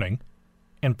returning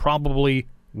and probably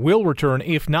will return,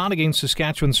 if not against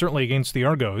Saskatchewan, certainly against the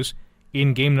Argos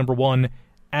in game number 1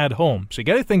 at home. So you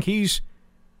got to think he's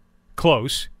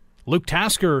close. Luke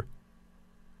Tasker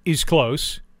is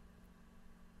close.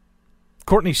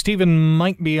 Courtney Stephen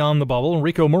might be on the bubble, and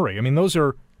Rico Murray. I mean, those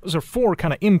are 4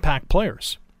 kind of impact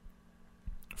players.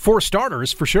 4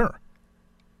 starters for sure.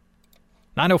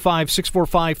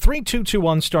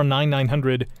 905-645-3221 star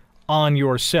 9900 on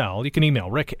your cell. You can email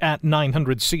Rick at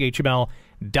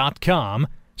 900chml.com.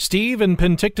 Steve in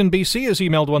Penticton, BC has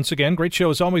emailed once again. Great show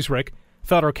as always, Rick.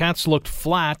 Thought our Cats looked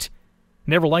flat.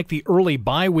 Never liked the early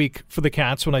bye week for the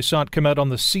Cats when I saw it come out on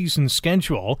the season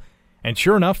schedule. And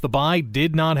sure enough, the bye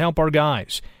did not help our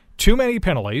guys. Too many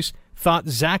penalties. Thought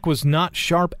Zach was not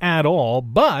sharp at all.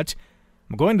 But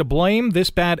I'm going to blame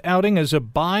this bad outing as a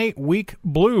bye week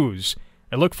blues.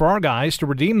 I look for our guys to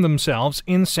redeem themselves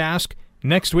in Sask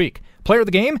next week. Player of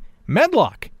the game,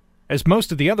 Medlock, as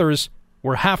most of the others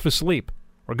were half asleep.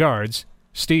 Regards,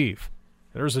 Steve.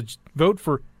 There's a vote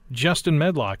for Justin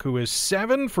Medlock, who is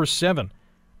 7 for 7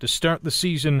 to start the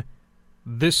season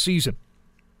this season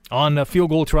on field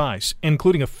goal tries,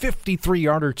 including a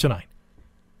 53-yarder tonight.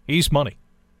 He's money.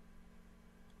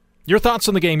 Your thoughts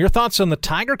on the game, your thoughts on the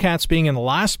Tiger Cats being in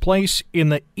last place in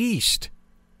the East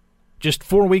just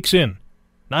 4 weeks in.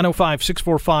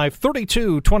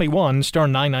 905-645-3221, star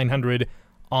 9900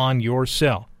 on your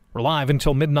cell. We're live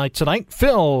until midnight tonight.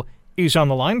 Phil is on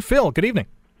the line. Phil, good evening.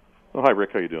 Oh, hi,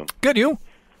 Rick. How you doing? Good, you?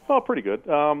 Oh, pretty good.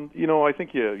 I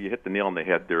think you hit the nail on the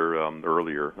head there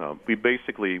earlier. We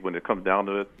basically, when it comes down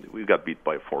to it, we got beat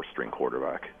by a 4-string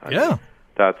quarterback. Yeah.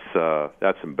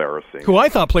 That's embarrassing. Who I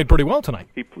thought played pretty well tonight.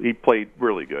 He played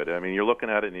really good. I mean, you're looking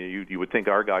at it, and you would think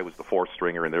our guy was the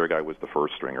 4th-stringer and their guy was the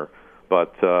 1st-stringer.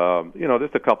 But,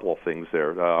 just a couple of things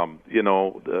there.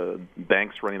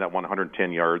 Banks running that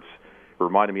 110 yards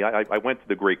reminded me, I went to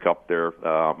the Grey Cup there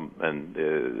and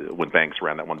when Banks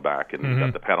ran that one back and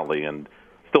got the penalty, and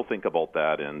still think about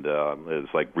that, and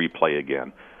it's like replay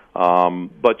again.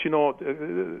 But,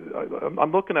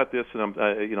 I'm looking at this, and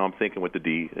I'm thinking with the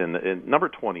D, and number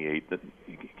 28, can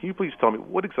you please tell me,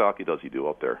 what exactly does he do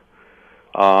out there?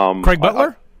 Craig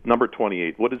Butler? Number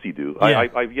 28, what does he do? Yeah.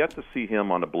 I've yet to see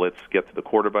him on a blitz get to the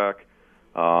quarterback.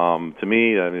 To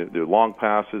me, they're long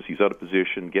passes. He's out of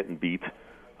position, getting beat.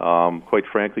 Quite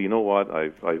frankly, you know what?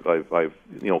 I've a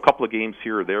couple of games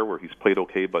here or there where he's played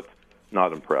okay, but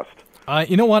not impressed.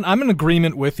 You know what? I'm in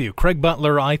agreement with you. Craig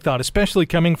Butler, I thought, especially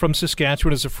coming from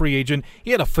Saskatchewan as a free agent,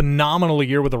 he had a phenomenal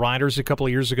year with the Riders a couple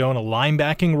of years ago in a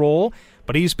linebacking role,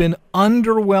 but he's been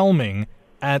underwhelming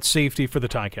at safety for the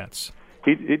Ticats.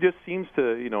 He just seems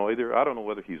to, either, I don't know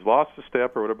whether he's lost a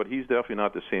step or whatever, but he's definitely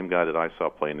not the same guy that I saw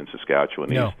playing in Saskatchewan.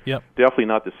 No, he's definitely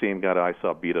not the same guy that I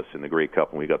saw beat us in the Grey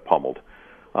Cup when we got pummeled.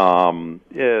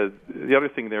 The other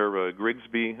thing there,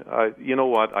 Grigsby, you know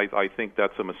what? I think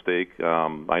that's a mistake.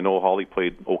 I know Hawley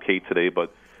played okay today,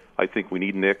 but I think we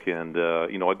need Nick. And,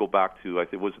 I go back to, I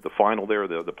think, was it the final there,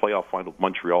 the playoff final with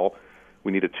Montreal?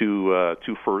 We needed two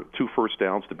first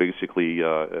downs to basically,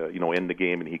 end the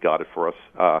game, and he got it for us.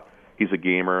 He's a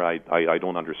gamer. I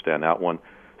don't understand that one.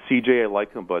 CJ, I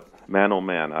like him, but man, oh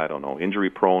man, I don't know. Injury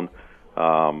prone.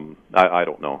 I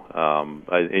don't know.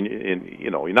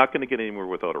 You're not going to get anywhere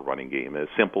without a running game. As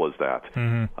simple as that.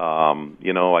 Mm-hmm.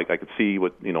 I could see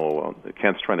what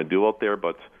Kent's trying to do out there,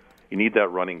 but you need that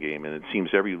running game, and it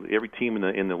seems every team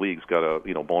in the league's got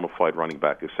a bona fide running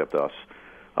back except us.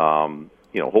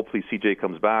 Hopefully CJ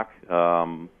comes back,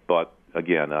 but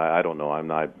again, I don't know. I'm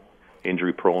not.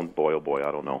 injury prone. Boy, oh boy,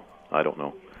 I don't know.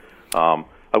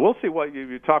 I will say, what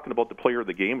you're talking about the player of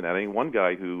the game, and I think one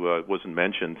guy who wasn't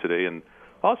mentioned today, and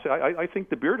I'll say I think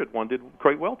the bearded one did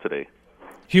quite well today.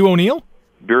 Hugh O'Neill?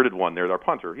 Bearded one there, our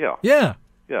punter, yeah. Yeah.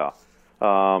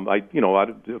 I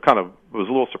kind of was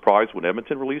a little surprised when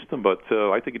Edmonton released him, but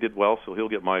I think he did well, so he'll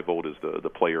get my vote as the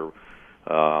player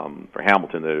for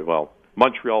Hamilton.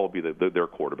 Montreal will be their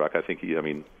quarterback. I think he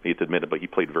hate to admit it, but he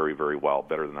played very, very well,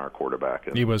 better than our quarterback.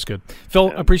 He was good.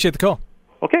 Phil, appreciate the call.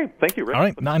 Okay, thank you, Rick. All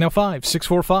right,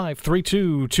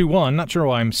 905-645-3221. Not sure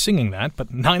why I'm singing that,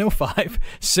 but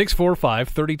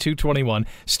 905-645-3221.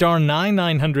 Star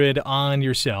 9900 on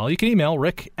your cell. You can email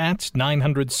Rick at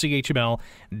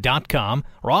 900CHML.com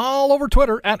or all over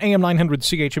Twitter at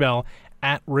AM900CHML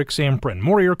at Rick Samprin.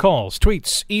 More of your calls,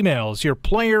 tweets, emails, your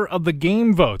player of the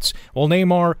game votes. We'll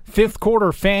name our fifth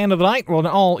quarter fan of the night when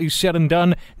all is said and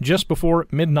done just before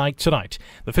midnight tonight.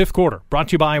 The fifth quarter, brought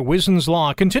to you by Wizen's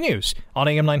Law, continues on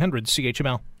AM 900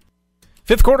 CHML.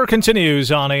 Fifth quarter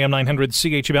continues on AM 900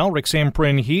 CHML. Rick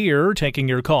Samprin here, taking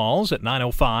your calls at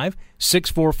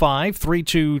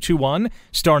 905-645-3221,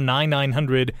 star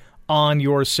 9900 on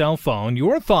your cell phone.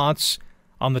 Your thoughts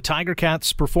on the Tiger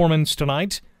Cats' performance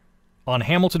tonight, on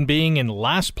Hamilton being in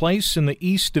last place in the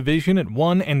East Division at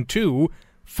 1-2,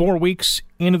 4 weeks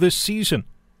into this season.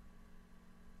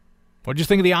 What'd you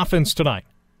think of the offense tonight?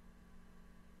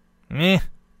 What'd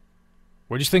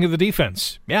you think of the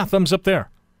defense? Yeah, thumbs up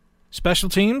there. Special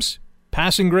teams,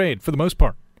 passing grade for the most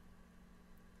part.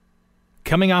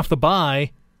 Coming off the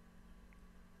bye,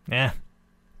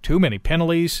 too many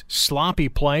penalties, sloppy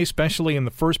play, especially in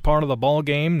the first part of the ball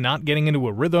game, not getting into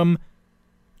a rhythm.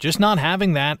 Just not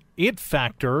having that it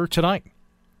factor tonight.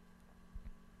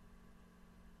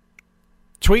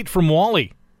 Tweet from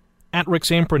Wally at Rick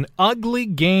Samprin. Ugly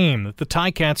game that the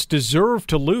Ticats deserve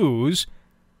to lose,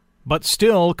 but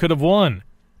still could have won.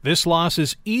 This loss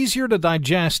is easier to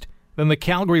digest than the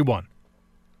Calgary one.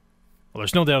 Well,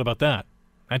 there's no doubt about that.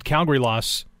 That Calgary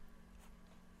loss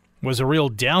was a real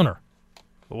downer.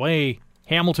 The way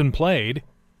Hamilton played,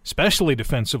 especially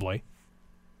defensively,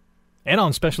 and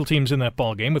on special teams in that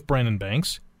ball game with Brandon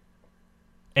Banks,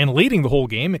 and leading the whole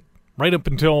game right up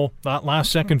until that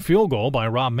last-second field goal by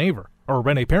Rob Maver, or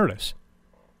Rene Paredes.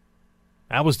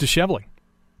 That was disheveling.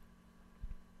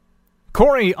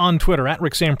 Corey on Twitter, at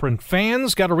Rick Samprin.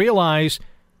 Fans got to realize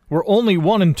we're only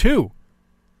 1-2.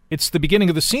 It's the beginning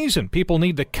of the season. People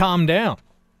need to calm down.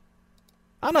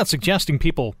 I'm not suggesting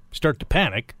people start to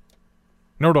panic,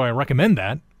 nor do I recommend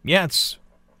that. Yeah, it's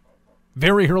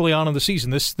very early on in the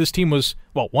season. This team was,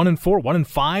 1-4,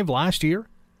 1-5 last year,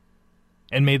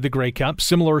 and made the Grey Cup.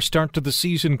 Similar start to the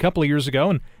season a couple of years ago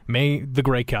and made the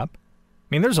Grey Cup. I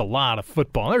mean, there's a lot of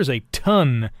football. There's a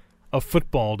ton of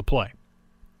football to play.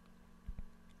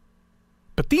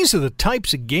 But these are the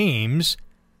types of games,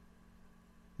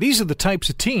 these are the types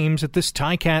of teams that this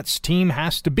Ticats team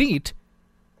has to beat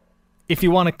if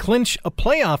you want to clinch a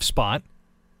playoff spot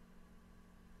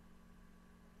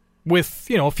with,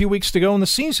 a few weeks to go in the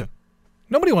season.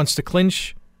 Nobody wants to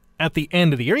clinch at the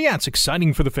end of the year. Yeah, it's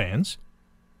exciting for the fans.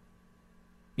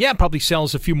 Yeah, it probably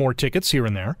sells a few more tickets here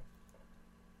and there.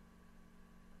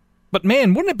 But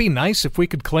man, wouldn't it be nice if we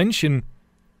could clinch in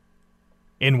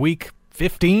week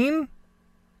 15,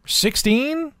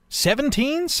 16,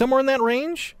 17, somewhere in that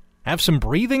range? Have some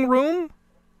breathing room?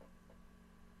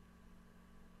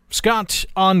 Scott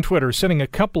on Twitter sending a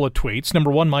couple of tweets. Number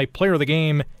one, my player of the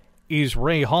game is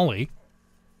Ray Hawley.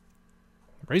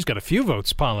 Ray's got a few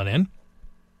votes piling in.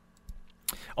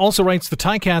 Also writes, the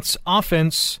Ticats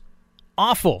offense,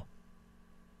 awful.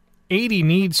 80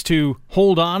 needs to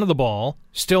hold on to the ball.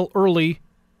 Still early.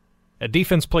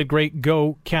 Defense played great.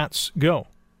 Go, Cats, go.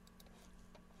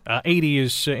 80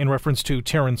 is in reference to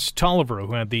Terrence Tolliver,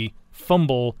 who had the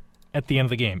fumble at the end of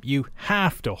the game. You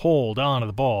have to hold on to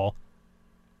the ball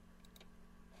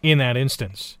in that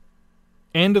instance.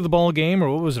 End of the ball game, or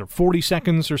what was it, 40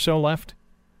 seconds or so left?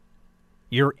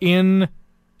 You're in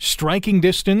striking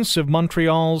distance of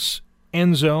Montreal's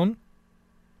end zone.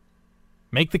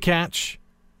 Make the catch.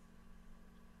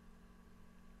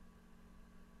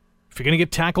 If you're going to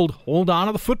get tackled, hold on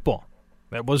to the football.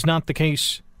 That was not the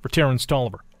case for Terrence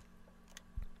Tolliver.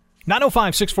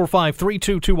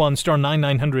 905-645-3221, star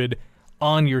 9900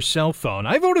 on your cell phone.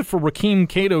 I voted for Rakeem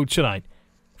Cato tonight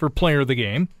for player of the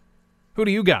game. Who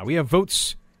do you got? We have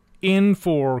votes in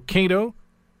for Cato,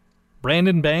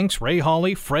 Brandon Banks, Ray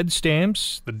Hawley, Fred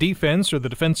Stamps, the defense or the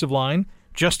defensive line.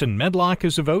 Justin Medlock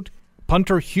has a vote.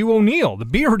 Punter Hugh O'Neill, the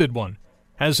bearded one,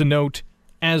 has a note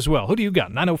as well. Who do you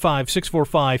got?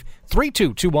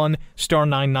 905-645-3221, star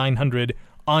 9900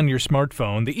 on your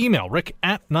smartphone. The email,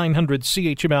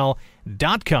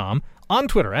 rick@900chml.com. On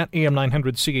Twitter,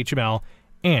 @AM900CHML,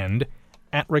 and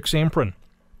 @RickSamprin.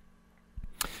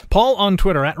 Paul on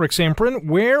Twitter, @RickSamprin.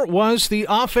 Where was the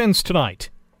offense tonight?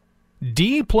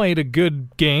 D played a good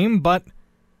game, but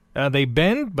they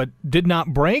bend but did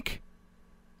not break.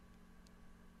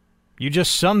 You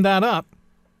just summed that up.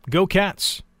 Go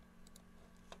Cats.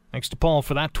 Thanks to Paul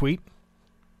for that tweet.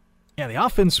 Yeah, the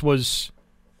offense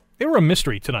they were a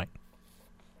mystery tonight.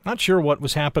 Not sure what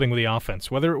was happening with the offense,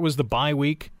 whether it was the bye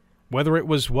week, whether it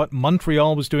was what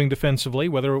Montreal was doing defensively,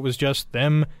 whether it was just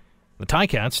them, the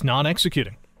Ticats, not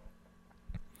executing.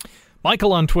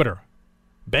 Michael on Twitter.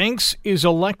 Banks is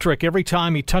electric every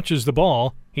time he touches the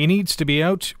ball. He needs to be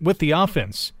out with the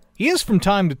offense. He is from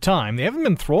time to time. They haven't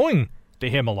been throwing to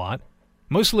him a lot,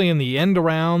 mostly in the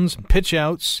end-arounds and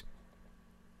pitch-outs.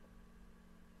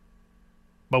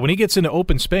 But when he gets into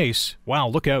open space, wow,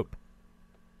 look out.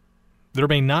 There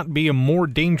may not be a more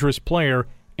dangerous player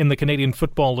in the Canadian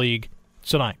Football League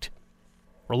tonight.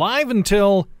 We're live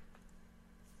until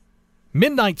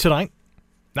midnight tonight.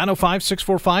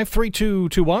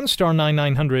 905-645-3221, star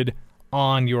 9900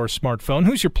 on your smartphone.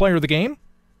 Who's your player of the game?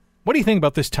 What do you think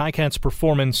about this Ticats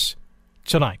performance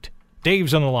tonight?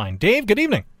 Dave's on the line. Dave, good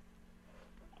evening.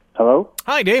 Hello?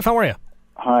 Hi, Dave. How are you?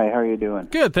 Hi, how are you doing?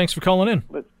 Good. Thanks for calling in.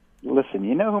 Listen,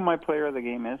 you know who my player of the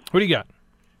game is? What do you got?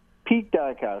 Pete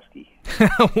Diakowski.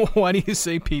 Why do you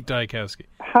say Pete Diakowski?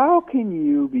 How can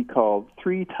you be called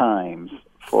 3 times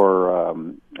for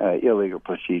illegal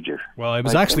procedure? Well, it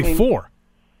was actually 4.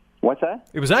 What's that?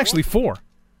 It was actually 4.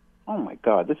 Oh my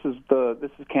God! This is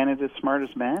Canada's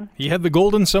smartest man. He had the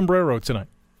golden sombrero tonight.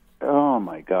 Oh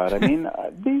my God! I mean,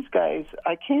 these guys.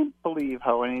 I can't believe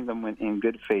how any of them, in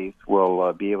good faith,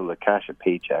 will be able to cash a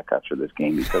paycheck after this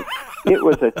game, because it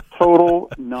was a total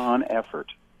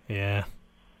non-effort. Yeah.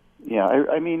 Yeah.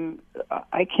 I mean,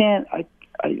 I can't. I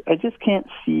just can't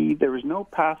see. There was no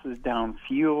passes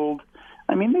downfield.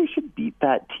 I mean, they should beat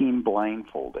that team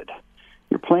blindfolded.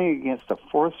 You're playing against a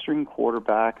 4th-string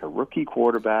quarterback, a rookie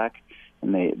quarterback,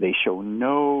 and they show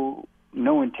no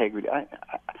integrity. I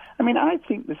mean, I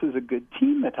think this is a good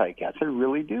team, the Ticats. I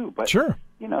really do. But sure,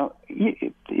 you know,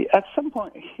 at some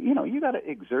point, you know, you got to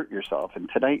exert yourself. And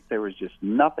tonight there was just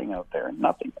nothing out there,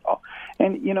 nothing at all.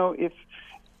 And if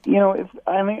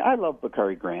I mean, I love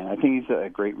Bakari Grant. I think he's a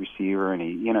great receiver, and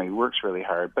he works really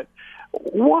hard. But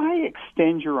why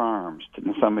extend your arms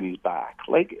to somebody's back?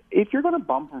 Like, if you're going to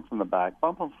bump him from the back,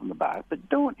 but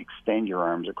don't extend your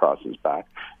arms across his back.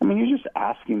 I mean, you're just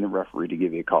asking the referee to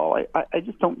give you a call. I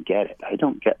just don't get it. I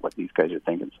don't get what these guys are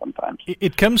thinking sometimes.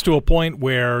 It comes to a point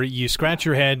where you scratch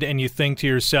your head and you think to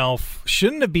yourself,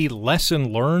 shouldn't it be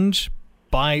lesson learned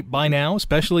by now,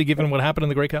 especially given what happened in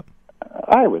the Grey Cup?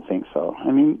 I would think so. I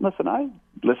mean, listen, I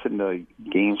listened to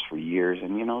games for years,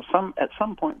 and at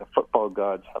some point the football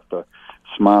gods have to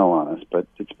smile on us. But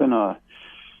it's been a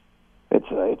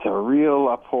real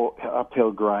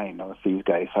uphill grind with these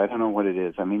guys. I don't know what it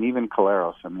is. I mean, even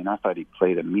Collaros. I mean, I thought he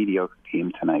played a mediocre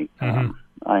game tonight.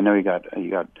 Mm-hmm. I know he got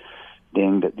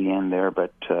dinged at the end there,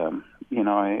 but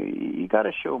you got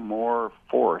to show more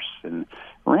force and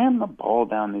ram the ball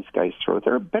down these guys' throats.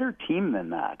 They're a better team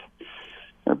than that.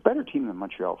 They're a better team than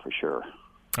Montreal for sure.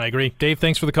 I agree. Dave,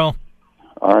 thanks for the call.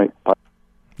 All right. Bye.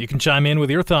 You can chime in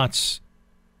with your thoughts.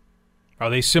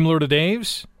 Are they similar to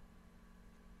Dave's?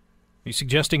 Are you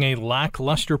suggesting a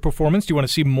lackluster performance? Do you want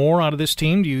to see more out of this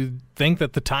team? Do you think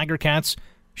that the Tiger Cats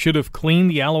should have cleaned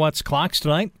the Alouettes' clocks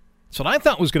tonight? That's what I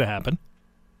thought was going to happen.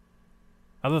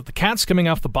 I thought the Cats coming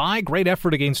off the bye, great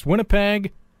effort against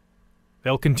Winnipeg.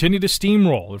 They'll continue to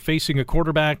steamroll. They're facing a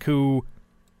quarterback who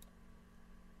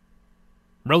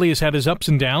really has had his ups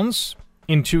and downs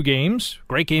in 2 games.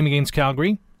 Great game against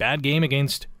Calgary. Bad game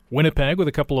against Winnipeg with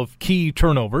a couple of key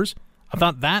turnovers. I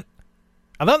thought that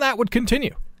would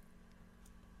continue.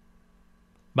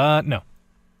 But no.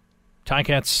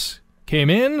 Ticats came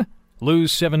in,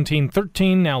 lose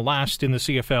 17-13, now last in the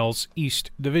CFL's East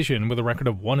Division with a record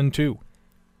of 1-2.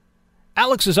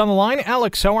 Alex is on the line.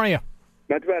 Alex, how are you?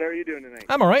 Not too bad. How are you doing tonight?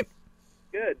 I'm all right.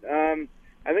 Good. I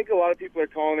think a lot of people are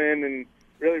calling in and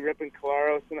really ripping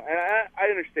Collaros, and I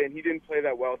understand he didn't play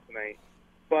that well tonight.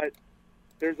 But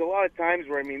there's a lot of times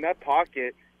where, I mean, that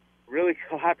pocket really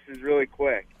collapses really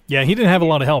quick. Yeah, he didn't have a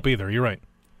lot of help either. You're right.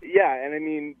 Yeah, and I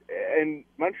mean, and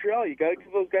Montreal, you got to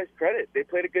give those guys credit. They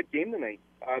played a good game tonight.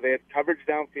 They had coverage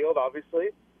downfield, obviously,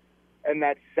 and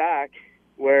that sack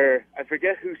where I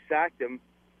forget who sacked him.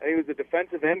 I think it was the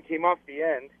defensive end, came off the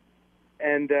end,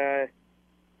 and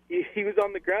he was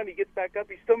on the ground. He gets back up.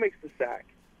 He still makes the sack.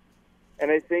 And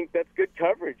I think that's good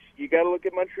coverage. You got to look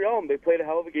at Montreal, and they played a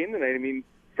hell of a game tonight. I mean,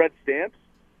 Fred Stamps,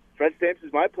 Fred Stamps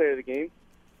is my player of the game.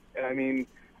 I mean,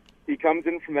 he comes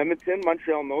in from Edmonton.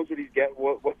 Montreal knows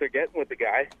what they're getting with the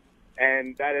guy,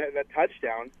 and that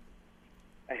touchdown.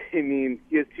 I mean,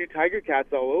 he has 2 Tiger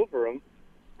Cats all over him,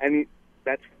 and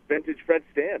that's vintage Fred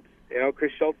Stamps. You know,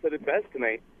 Chris Schultz said it best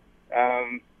tonight.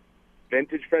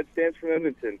 Vintage Fred Stamps from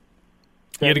Edmonton.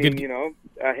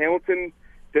 Hamilton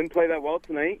didn't play that well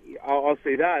tonight. I'll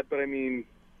say that, but I mean,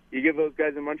 you give those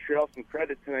guys in Montreal some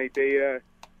credit tonight.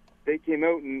 They came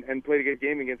out and played a good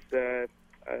game against a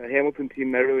Hamilton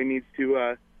team that really needs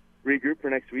to regroup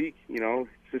for next week. You know,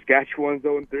 Saskatchewan's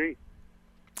 0-3.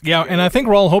 Yeah, and I think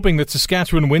we're all hoping that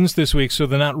Saskatchewan wins this week so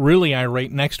they're not really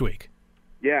irate next week.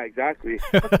 Yeah, exactly.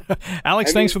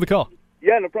 Alex, thanks for the call.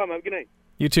 Yeah, no problem. Have a good night.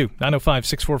 You too.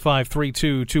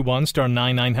 905-645-3221, star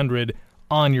 9900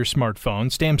 on your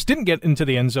smartphone. Stamps didn't get into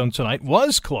the end zone tonight,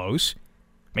 was close.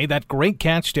 Made that great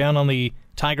catch down on the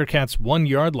Tiger Cats'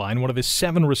 1-yard line, one of his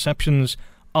 7 receptions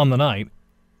on the night.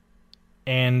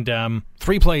 And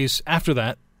 3 plays after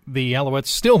that, the Alouettes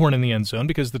still weren't in the end zone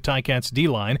because the Ticats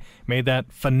D-line made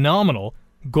that phenomenal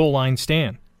goal line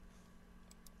stand,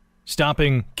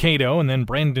 stopping Cato and then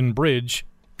Brandon Bridge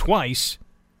twice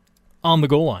on the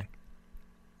goal line.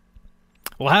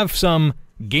 We'll have some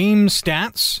game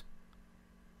stats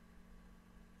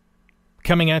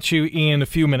coming at you in a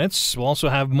few minutes. We'll also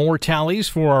have more tallies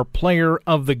for our Player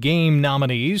of the Game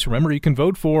nominees. Remember, you can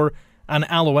vote for an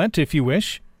Alouette if you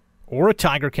wish, or a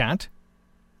Tiger Cat.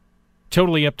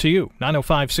 Totally up to you.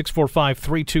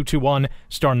 905-645-3221,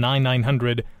 star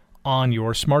 9900 on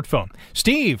your smartphone.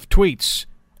 Steve tweets,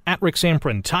 at Rick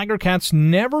Samprin, Tiger Cats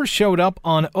never showed up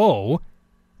on O.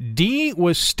 D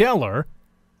was stellar.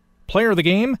 Player of the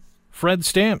game, Fred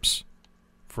Stamps.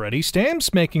 Freddie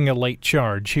Stamps making a late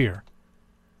charge here.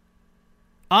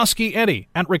 Oski Eddie,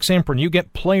 at Rick Samprin, you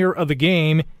get player of the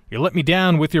game. You let me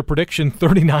down with your prediction,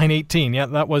 39-18. Yeah,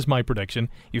 that was my prediction.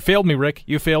 You failed me, Rick.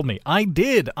 You failed me. I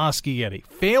did, Oski Eddie.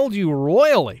 Failed you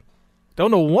royally.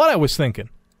 Don't know what I was thinking.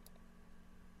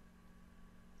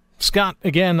 Scott,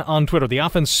 again, on Twitter. The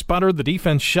offense sputtered. The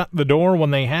defense shut the door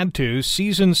when they had to.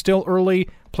 Season still early.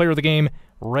 Player of the game,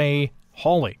 Ray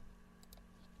Hawley.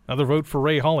 Another vote for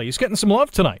Ray Hawley. He's getting some love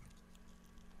tonight.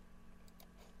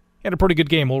 He had a pretty good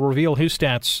game. We'll reveal his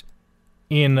stats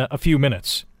in a few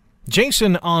minutes.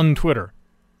 Jason on Twitter.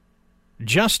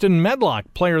 Justin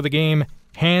Medlock, player of the game,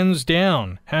 hands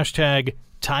down. Hashtag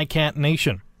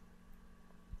TiCatNation.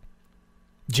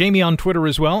 Jamie on Twitter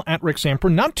as well, at Rick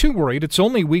Samprin. Not too worried. It's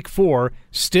only week 4.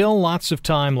 Still lots of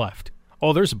time left.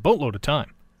 Oh, there's a boatload of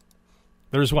time.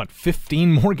 There's,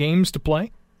 15 more games to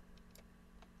play?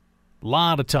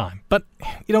 Lot of time. But,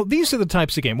 these are the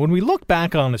types of games. When we look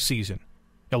back on the season,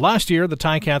 last year the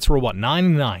Ticats were,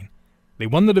 9-9. They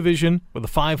won the division with a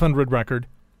 .500 record.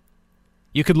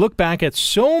 You could look back at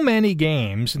so many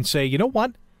games and say, you know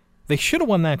what? They should have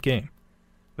won that game.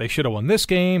 They should have won this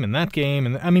game and that game.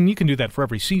 And you can do that for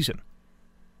every season.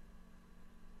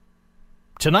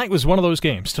 Tonight was one of those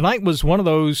games. Tonight was one of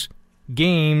those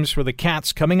games for the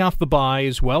Cats coming off the bye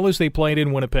as well as they played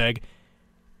in Winnipeg.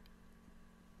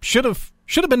 Should have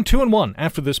been 2-1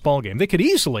 after this ball game. They could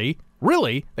easily be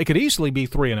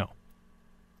 3-0.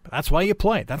 That's why you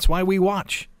play. That's why we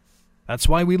watch. That's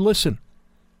why we listen.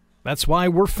 That's why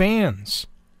we're fans.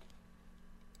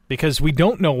 Because we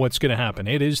don't know what's going to happen.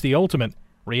 It is the ultimate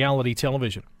reality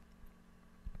television.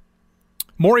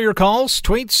 More of your calls,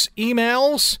 tweets,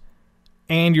 emails,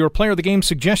 and your player of the game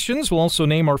suggestions. We'll also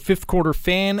name our 5th quarter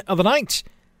fan of the night.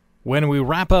 When we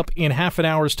wrap up in half an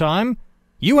hour's time,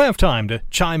 you have time to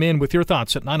chime in with your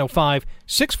thoughts at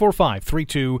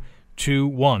 905-645-3221.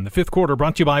 The 5th quarter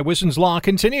brought to you by Wisden's Law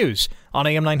continues on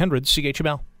AM 900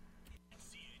 CHML.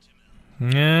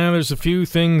 Yeah, there's a few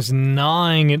things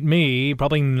gnawing at me,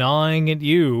 probably gnawing at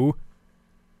you.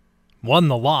 1,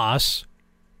 the loss.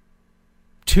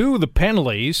 2, the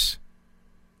penalties.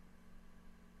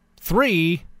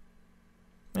 3,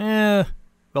 the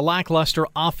lackluster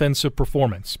offensive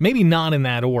performance. Maybe not in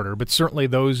that order, but certainly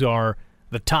those are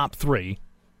the top 3.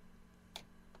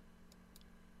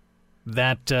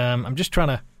 That I'm just trying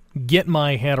to get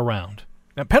my head around.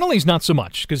 Now, penalties not so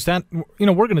much, because that, we're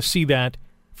going to see that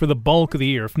for the bulk of the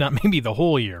year, if not maybe the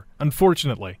whole year,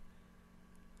 unfortunately.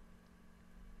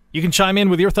 You can chime in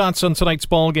with your thoughts on tonight's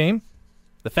ball game.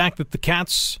 The fact that the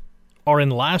Cats are in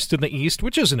last in the East,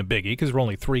 which isn't a biggie because we're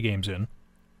only 3 games in.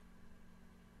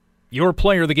 Your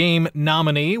player of the game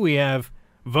nominee, we have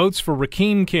votes for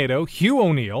Rakeem Cato, Hugh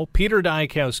O'Neill, Peter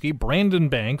Diakowski, Brandon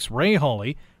Banks, Ray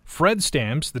Hawley, Fred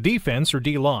Stamps, the defense or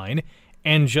D-line,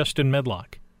 and Justin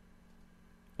Medlock.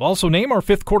 We'll also name our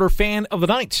 5th quarter fan of the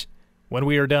night when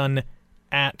we are done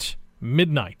at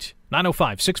midnight.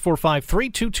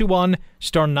 905-645-3221,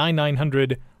 star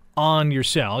 9900 on your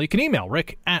cell. You can email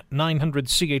Rick at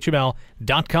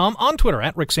 900CHML.com, on Twitter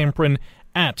at Rick Samprin,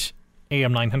 at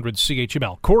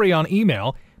AM900CHML. Corey on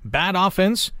email, bad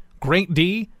offense, great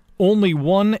D, only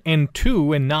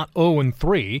 1-2 and not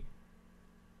 0-3.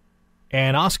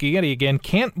 And Oski Eddie again,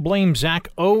 can't blame Zach.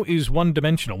 O is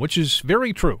one-dimensional, which is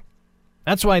very true.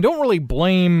 That's why I don't really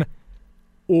blame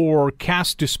or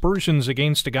cast dispersions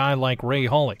against a guy like Ray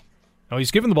Hawley. Now,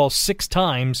 he's given the ball 6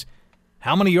 times.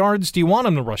 How many yards do you want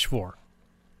him to rush for?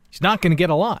 He's not going to get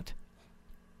a lot.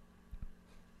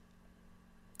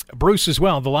 Bruce as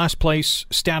well, the last place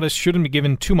status shouldn't be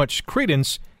given too much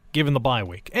credence given the bye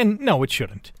week. And no, it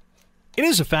shouldn't. It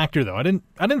is a factor, though. I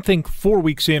didn't think 4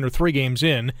 weeks in or 3 games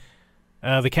in,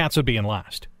 the Cats would be in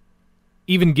last.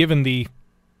 Even given the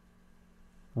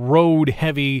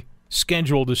road-heavy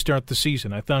schedule to start the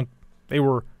season, I thought they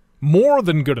were more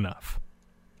than good enough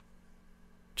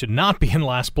to not be in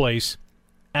last place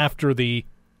after the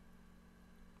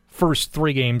first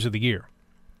 3 games of the year.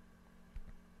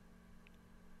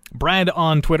 Brad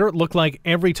on Twitter, it looked like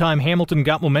every time Hamilton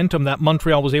got momentum that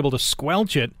Montreal was able to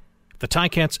squelch it. If the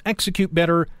Ticats execute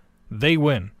better, they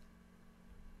win.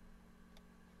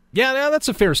 Yeah, that's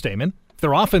a fair statement. If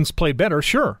their offense played better,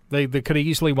 sure, they could have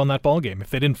easily won that ball game. If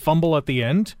they didn't fumble at the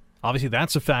end, obviously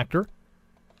that's a factor.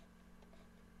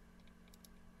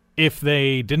 If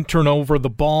they didn't turn over the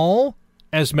ball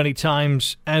as many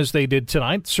times as they did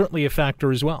tonight, certainly a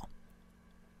factor as well.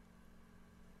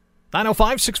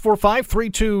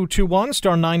 905-645-3221,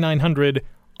 star 9900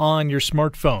 on your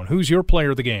smartphone. Who's your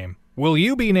player of the game? Will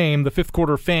you be named the 5th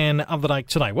quarter fan of the night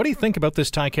tonight? What do you think about this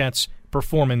Ticats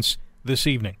performance this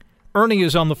evening? Ernie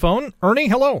is on the phone. Ernie,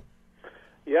 hello.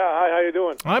 Yeah, hi, how you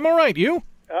doing? I'm all right. You?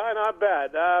 Not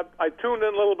bad. I tuned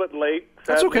in a little bit late.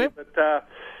 That's okay. But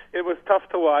it was tough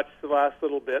to watch the last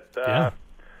little bit. Yeah.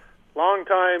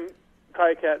 Long-time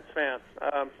Ticats fan.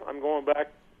 I'm going back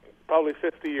probably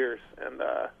 50 years, and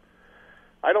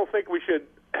I don't think we should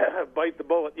bite the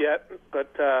bullet yet, but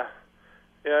yeah,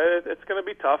 it's going to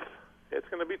be tough. It's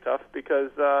going to be tough because,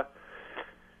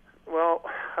 well,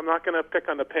 I'm not going to pick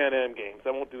on the Pan Am games.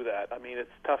 I won't do that. I mean,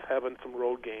 it's tough having some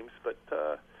road games, but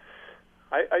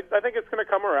I think it's going to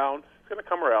come around. It's going to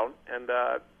come around, and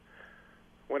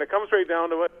when it comes right down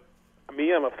to it,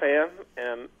 me, I'm a fan,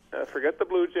 and forget the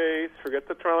Blue Jays, forget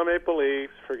the Toronto Maple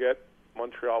Leafs, forget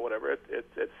Montreal, whatever.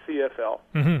 It's CFL,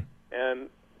 and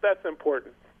that's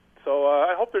important. So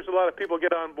I hope there's a lot of people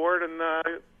get on board and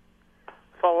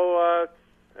follow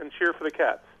and cheer for the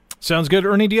Cats. Sounds good.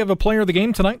 Ernie, do you have a player of the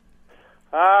game tonight?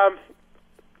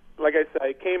 Like I said,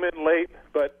 I came in late,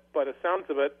 but by the sounds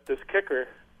of it, this kicker,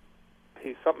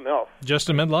 he's something else.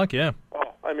 Justin Medlock, yeah.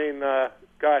 Oh, I mean,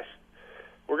 gosh,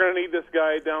 we're going to need this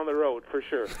guy down the road for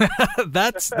sure.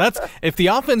 That's if the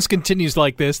offense continues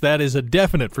like this, that is a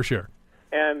definite for sure.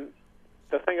 And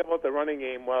the thing about the running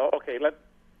game, well, okay, let's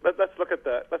look at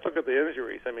the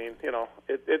injuries. I mean, you know,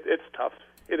 it's tough.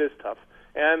 It is tough.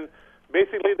 And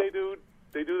basically they do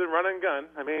the run and gun.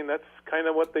 I mean, that's kind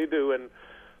of what they do, and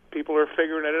people are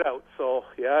figuring it out. So,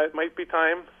 yeah, it might be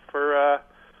time for a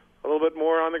little bit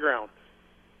more on the ground.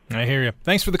 I hear you.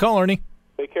 Thanks for the call, Ernie.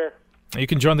 Take care. You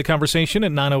can join the conversation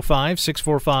at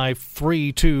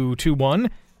 905-645-3221,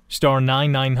 star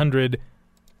 9900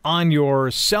 on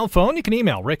your cell phone. You can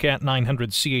email Rick at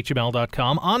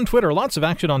 900CHML.com. On Twitter, lots of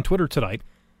action on Twitter tonight,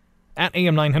 at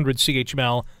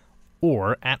AM900CHML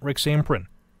or at Rick Samprin.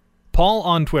 Paul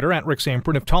on Twitter, at Rick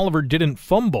Samprin. If Tolliver didn't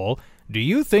fumble, do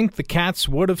you think the Cats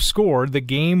would have scored the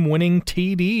game-winning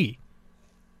TD?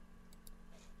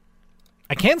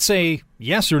 I can't say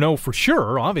yes or no for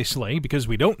sure, obviously, because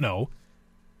we don't know.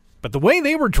 But the way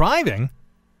they were driving,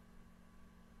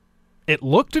 it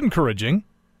looked encouraging.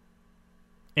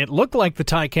 It looked like the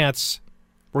Ticats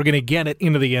were going to get it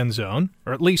into the end zone,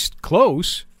 or at least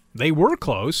close. They were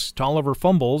close. Tolliver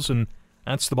fumbles, and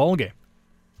that's the ball game.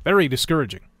 Very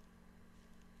discouraging.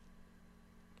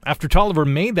 After Tolliver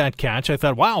made that catch, I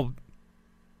thought, wow,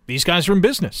 these guys are in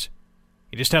business.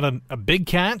 He just had a big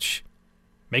catch,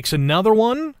 makes another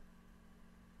one,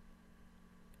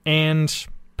 and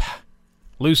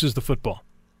loses the football.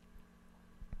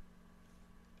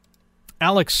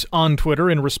 Alex on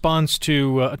Twitter, in response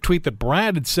to a tweet that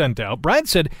Brad had sent out, Brad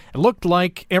said, it looked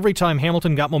like every time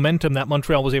Hamilton got momentum that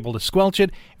Montreal was able to squelch it.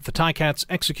 If the Ticats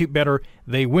execute better,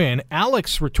 they win.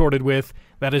 Alex retorted with,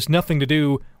 that has nothing to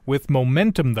do with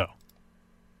momentum, though.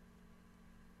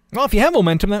 Well, if you have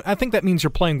momentum, I think that means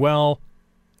you're playing well.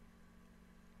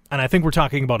 And I think we're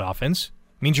talking about offense.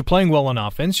 It means you're playing well on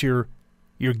offense. You're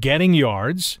getting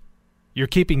yards. You're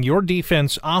keeping your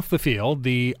defense off the field,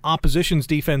 the opposition's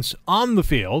defense on the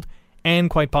field, and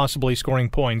quite possibly scoring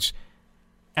points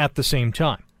at the same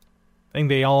time. I think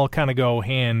they all kind of go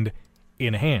hand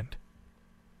in hand.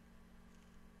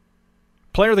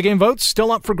 Player of the game votes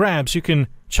still up for grabs. You can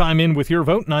chime in with your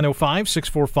vote,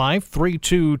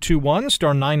 905-645-3221,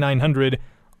 star 9900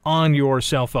 on your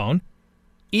cell phone.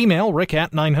 Email rick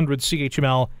at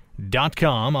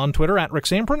 900chml.com, on Twitter at Rick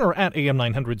Samprin or at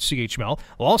AM900CHML.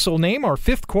 We'll also name our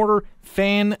fifth quarter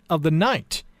fan of the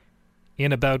night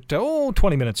in about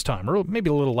 20 minutes' time, or maybe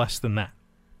a little less than that.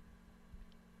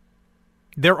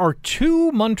 There are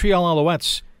 2 Montreal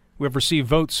Alouettes who have received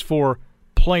votes for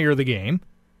player of the game.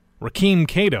 Rakeem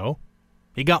Cato,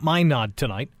 he got my nod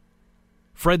tonight.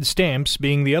 Fred Stamps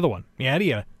being the other one. Yeah, he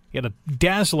had a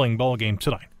dazzling ball game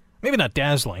tonight. Maybe not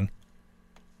dazzling,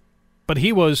 but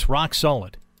he was rock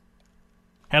solid.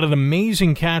 Had an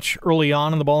amazing catch early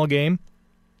on in the ball game.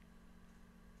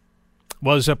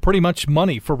 Was pretty much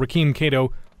money for Rakeem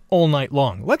Cato all night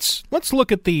long. Let's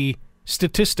look at the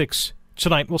statistics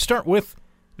tonight. We'll start with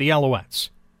the Alouettes.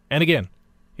 And again,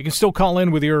 you can still call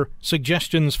in with your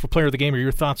suggestions for player of the game or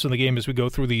your thoughts on the game as we go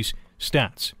through these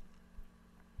stats.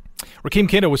 Rakeem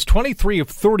Cato was 23 of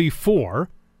 34,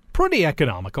 pretty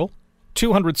economical,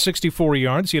 264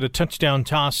 yards. He had a touchdown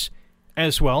toss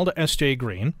as well to S.J.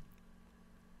 Green.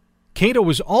 Cato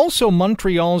was also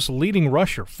Montreal's leading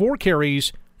rusher, 4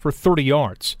 carries for 30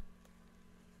 yards.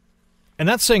 And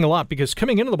that's saying a lot because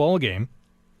coming into the ball game,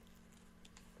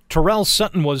 Terrell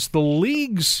Sutton was the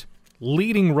league's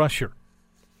leading rusher.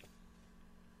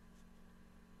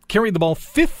 Carried the ball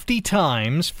 50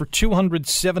 times for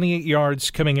 278 yards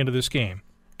coming into this game,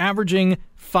 averaging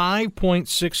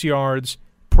 5.6 yards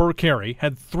per carry,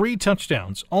 had 3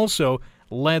 touchdowns, also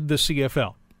led the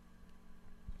CFL.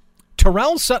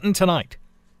 Terrell Sutton tonight,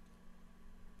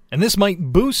 and this might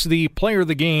boost the player of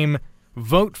the game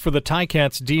vote for the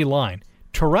Ticats D-line.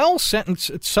 Terrell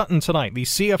Sutton tonight, the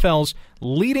CFL's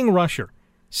leading rusher,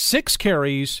 6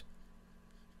 carries,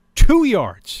 2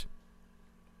 yards.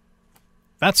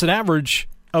 That's an average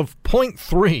of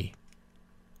 0.3.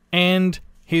 And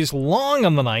his long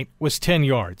on the night was 10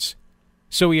 yards.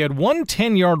 So he had 1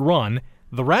 10-yard run.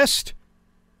 The rest,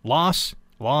 loss.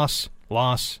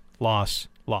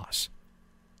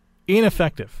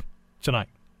 Ineffective tonight.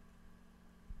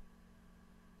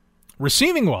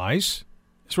 Receiving-wise,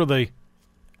 that's where the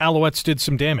Alouettes did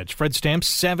some damage. Fred Stamps,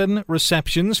 7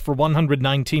 receptions for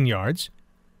 119 yards.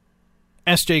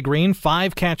 S.J. Green,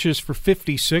 5 catches for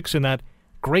 56 in that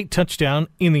great touchdown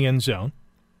in the end zone.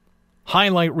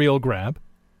 Highlight reel grab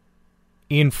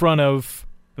in front of,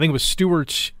 I think it was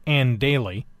Stewart and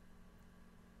Daly.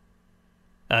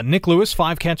 Nick Lewis,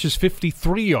 5 catches,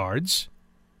 53 yards.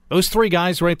 Those 3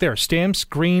 guys right there, Stamps,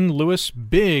 Green, Lewis,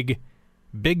 big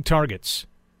targets.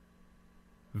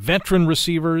 Veteran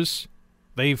receivers,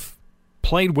 they've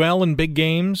played well in big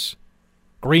games.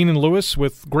 Green and Lewis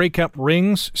with Grey Cup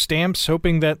rings. Stamps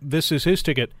hoping that this is his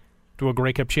ticket to a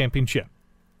Grey Cup championship.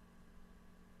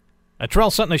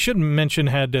 Terrell Sutton, I should mention,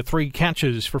 had 3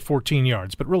 catches for 14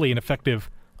 yards, but really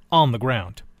ineffective on the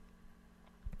ground.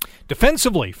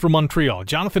 Defensively for Montreal,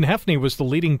 Jonathan Hefney was the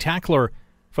leading tackler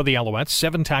for the Alouettes.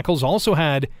 7 tackles, also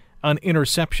had an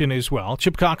interception as well.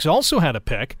 Chip Cox also had a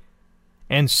pick,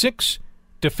 and 6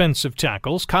 defensive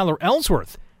tackles. Kyler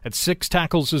Ellsworth had 6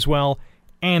 tackles as well,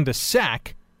 and a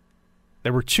sack.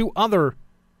 There were 2 other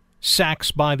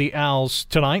sacks by the Owls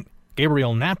tonight.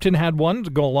 Gabriel Napton had 1 to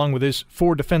go along with his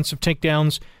 4 defensive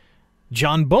takedowns.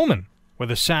 John Bowman with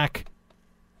a sack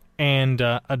and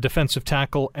a defensive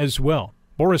tackle as well.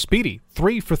 Boris Beatty,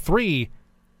 3 for 3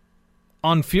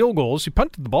 on field goals. He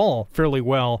punted the ball fairly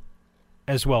well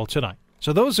as well tonight.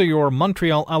 So those are your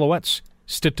Montreal Alouettes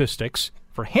statistics.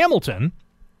 For Hamilton,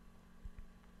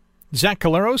 Zach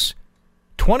Collaros,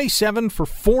 27 for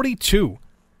 42.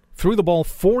 Threw the ball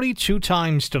 42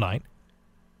 times tonight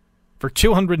for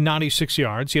 296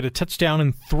 yards. He had a touchdown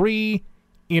and 3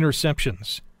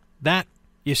 interceptions. That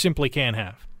you simply can't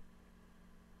have.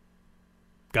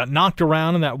 Got knocked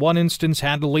around in that one instance,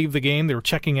 had to leave the game. They were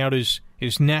checking out his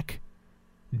neck.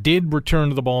 Did return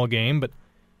to the ball game, but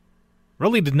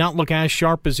really did not look as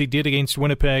sharp as he did against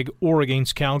Winnipeg or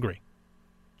against Calgary.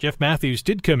 Jeff Matthews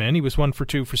did come in. He was 1 for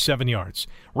 2 for 7 yards.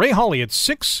 Ray Hawley had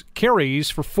 6 carries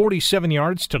for 47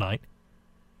 yards tonight.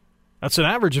 That's an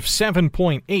average of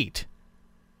 7.8.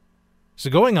 So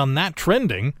going on that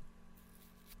trending,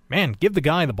 man, give the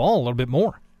guy the ball a little bit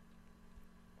more.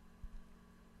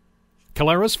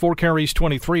 Collaros, 4 carries,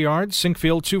 23 yards.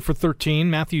 Sinkfield, 2 for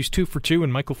 13. Matthews, 2 for 2.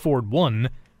 And Michael Ford, 1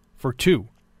 for 2.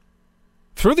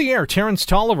 Through the air, Terrence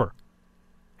Tolliver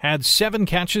had 7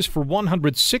 catches for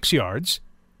 106 yards.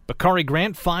 Bakari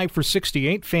Grant, 5 for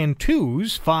 68.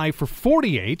 Fantuz, 5 for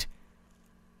 48.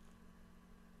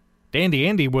 Dandy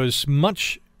Andy was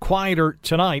much quieter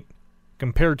tonight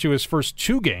compared to his first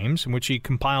 2 games, in which he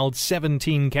compiled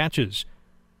 17 catches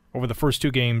over the first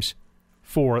 2 games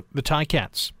for the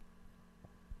Ticats.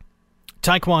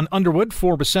 Taekwon Underwood,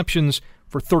 4 receptions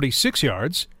for 36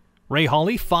 yards. Ray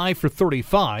Hawley, 5 for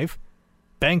 35.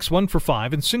 Banks, 1 for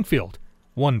 5. And Sinkfield,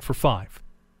 1 for 5.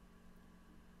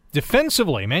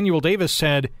 Defensively, Emmanuel Davis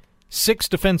had 6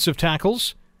 defensive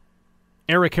tackles.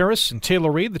 Eric Harris and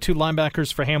Taylor Reed, the 2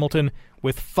 linebackers for Hamilton,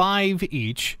 with 5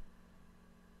 each.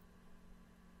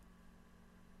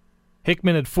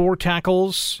 Hickman had 4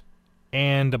 tackles,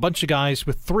 and a bunch of guys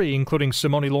with 3, including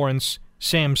Simone Lawrence,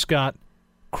 Sam Scott,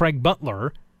 Craig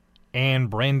Butler, and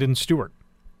Brandon Stewart.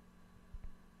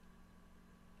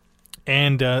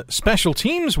 And special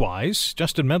teams-wise,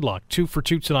 Justin Medlock, 2 for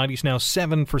 2 tonight. He's now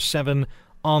 7 for 7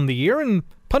 on the year. And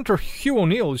punter Hugh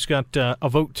O'Neill, who's got a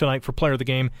vote tonight for player of the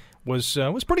game, was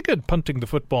pretty good punting the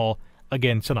football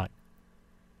again tonight.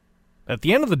 At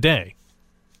the end of the day,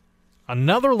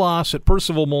 another loss at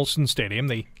Percival Molson Stadium.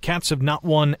 The Cats have not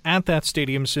won at that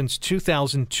stadium since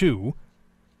 2002.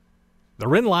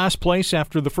 They're in last place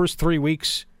after the first 3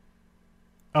 weeks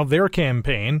of their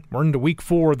campaign. We're into week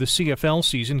 4 of the CFL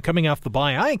season. Coming off the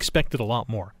bye, I expected a lot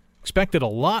more. Expected a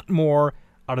lot more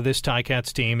out of this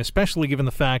Ticats team, especially given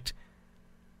the fact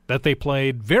that they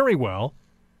played very well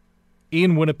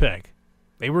in Winnipeg.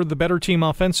 They were the better team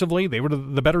offensively. They were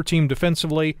the better team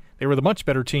defensively. They were the much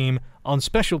better team on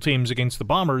special teams against the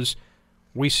Bombers.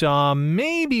 We saw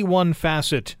maybe one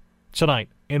facet tonight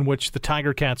in which the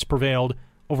Tiger Cats prevailed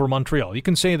over Montreal. You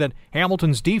can say that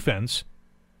Hamilton's defense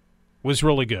was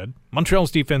really good. Montreal's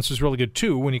defense was really good,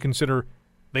 too, when you consider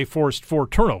they forced 4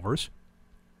 turnovers.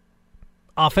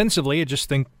 Offensively, I just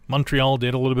think Montreal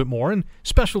did a little bit more, and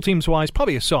special teams-wise,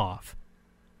 probably a saw-off.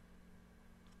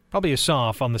 Probably a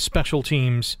saw-off on the special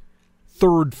teams'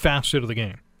 third facet of the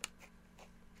game.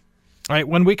 All right,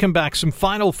 when we come back, some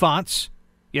final thoughts.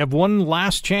 You have one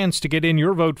last chance to get in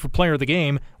your vote for player of the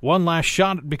game, one last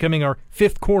shot at becoming our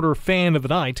 5th quarter fan of the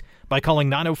night by calling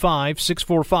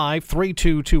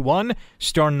 905-645-3221,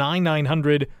 star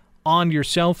 9900 on your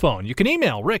cell phone. You can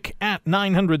email Rick at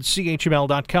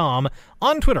 900CHML.com,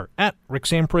 on Twitter at Rick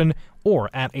Samprin, or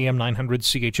at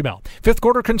AM900CHML. 5th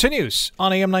quarter continues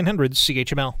on AM900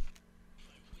 CHML.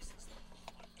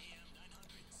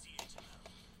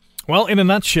 Well, in a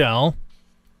nutshell,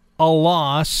 a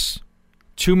loss,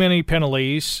 too many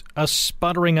penalties, a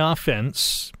sputtering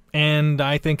offense, and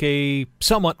I think a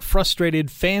somewhat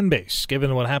frustrated fan base,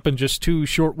 given what happened just 2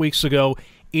 short weeks ago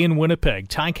in Winnipeg.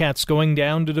 Ticats going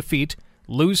down to defeat,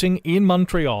 losing in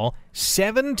Montreal,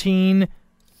 17-13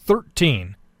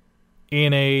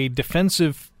 in a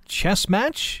defensive chess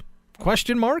match?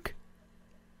 Question mark?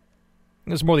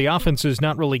 It's more the offense is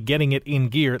not really getting it in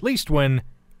gear, at least when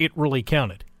it really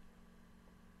counted.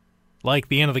 Like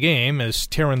the end of the game as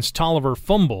Terrence Tolliver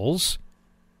fumbles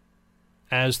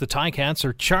as the Ticats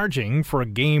are charging for a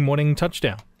game-winning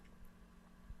touchdown.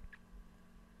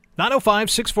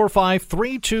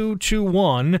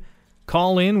 905-645-3221.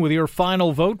 Call in with your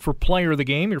final vote for player of the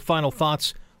game, your final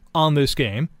thoughts on this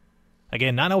game.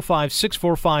 Again,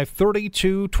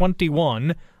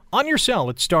 905-645-3221. On your cell,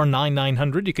 it's star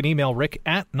 9900. You can email Rick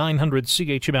at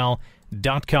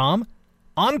 900CHML.com.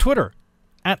 On Twitter,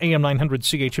 at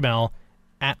AM900CHML,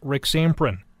 at Rick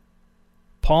Samprin.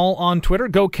 Paul on Twitter,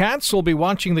 Go Cats, will be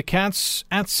watching the Cats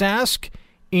at Sask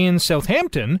in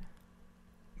Southampton,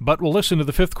 but we'll listen to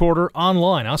the 5th quarter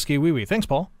online. Oski wee wee. Thanks,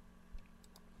 Paul.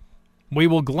 We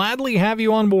will gladly have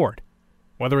you on board,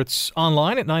 whether it's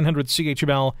online at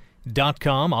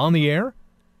 900CHML.com, on the air,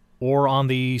 or on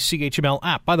the CHML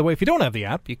app. By the way, if you don't have the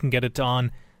app, you can get it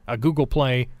on Google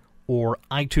Play or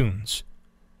iTunes.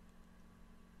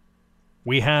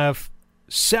 We have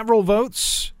several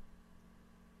votes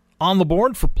on the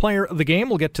board for player of the game.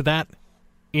 We'll get to that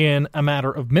in a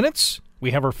matter of minutes. We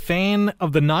have our fan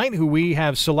of the night who we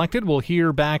have selected. We'll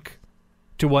hear back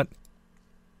to what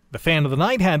the fan of the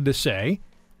night had to say.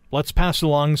 Let's pass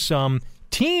along some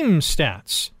team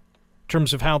stats in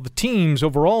terms of how the teams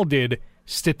overall did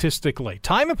statistically.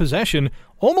 Time of possession,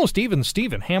 almost even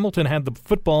Steven. Hamilton had the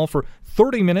football for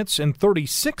 30 minutes and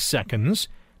 36 seconds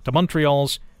to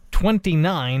Montreal's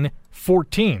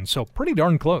 29-14, so pretty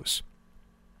darn close.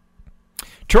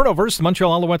 Turnovers, the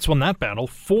Montreal Alouettes won that battle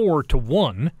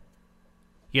 4-1,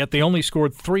 yet they only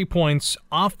scored 3 points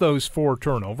off those 4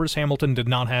 turnovers. Hamilton did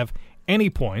not have any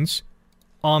points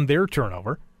on their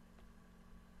turnover.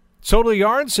 Total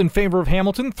yards in favor of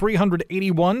Hamilton,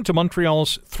 381 to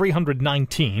Montreal's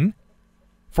 319.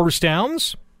 First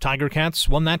downs, Tiger Cats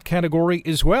won that category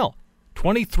as well.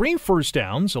 23 first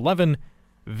downs, 11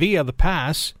 via the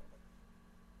pass.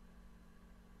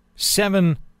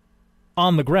 7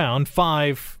 on the ground,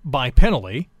 5 by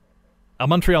penalty.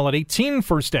 Montreal had 18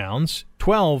 first downs,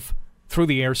 12 through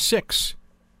the air, 6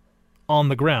 on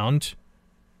the ground,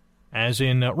 as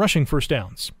in rushing first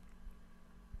downs.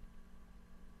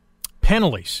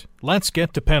 Penalties. Let's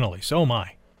get to penalties. Oh,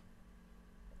 my.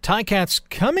 Ticats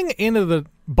coming into the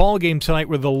ball game tonight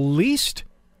were the least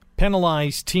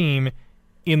penalized team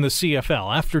in the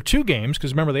CFL. After 2 games,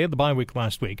 because remember they had the bye week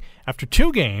last week, after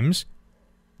 2 games,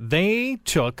 they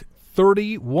took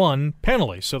 31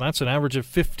 penalties. So that's an average of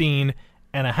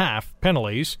 15.5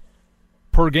 penalties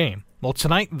per game. Well,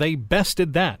 tonight they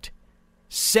bested that.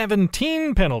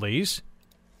 17 penalties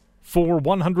for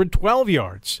 112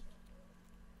 yards.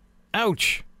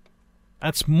 Ouch.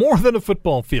 That's more than a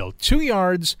football field. 2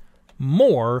 yards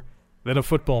more than a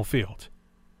football field.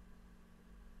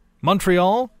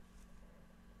 Montreal,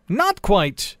 not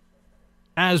quite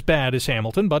as bad as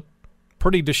Hamilton, but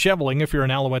pretty disheveling if you're an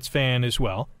Alouettes fan as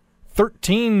well.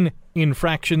 13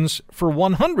 infractions for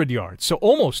 100 yards, so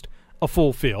almost a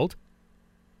full field.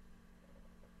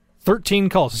 13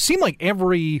 calls. It seemed like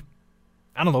every,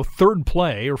 third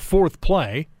play or fourth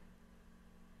play,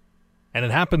 and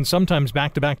it happened sometimes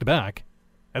back to back to back,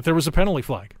 that there was a penalty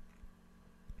flag.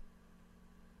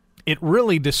 It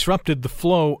really disrupted the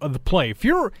flow of the play. If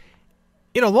you're,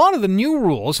 a lot of the new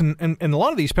rules, and a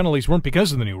lot of these penalties weren't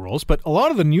because of the new rules, but a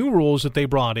lot of the new rules that they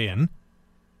brought in,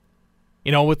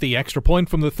 with the extra point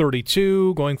from the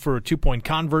 32, going for a 2-point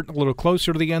convert a little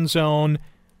closer to the end zone,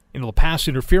 the pass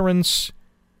interference,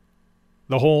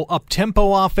 the whole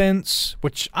up-tempo offense,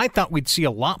 which I thought we'd see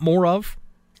a lot more of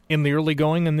in the early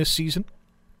going in this season.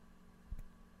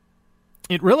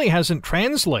 It really hasn't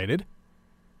translated,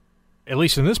 at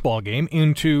least in this ball game,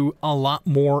 into a lot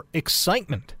more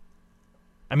excitement.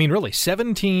 I mean, really,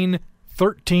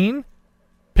 17-13.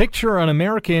 Picture an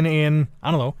American in,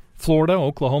 Florida,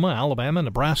 Oklahoma, Alabama,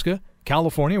 Nebraska,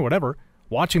 California, whatever,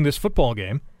 watching this football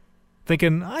game,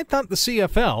 thinking, I thought the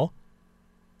CFL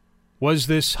was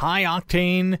this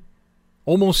high-octane,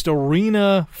 almost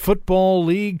arena football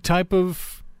league type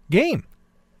of game.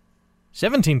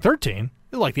 17-13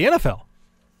 is like the NFL.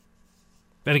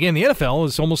 Then again, the NFL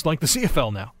is almost like the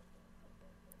CFL now.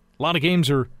 A lot of games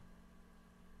are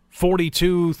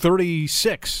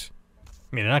 42-36.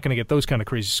 I mean, they're not going to get those kind of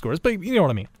crazy scores, but you know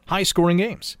what I mean. High-scoring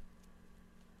games.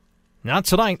 Not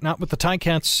tonight, not with the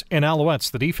Ticats and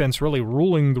Alouettes. The defense really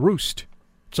ruling the roost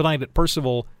tonight at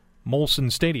Percival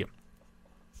Molson Stadium.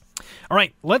 All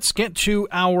right, let's get to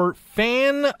our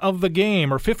fan of the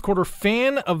game, our fifth quarter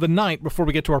fan of the night before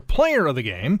we get to our player of the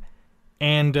game.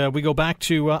 And we go back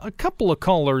to a couple of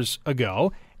callers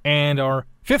ago. And our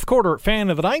fifth quarter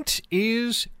fan of the night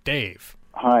is Dave.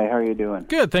 Hi, how are you doing?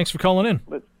 Good, thanks for calling in.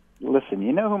 Listen,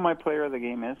 you know who my player of the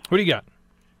game is? Who do you got?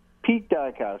 Pete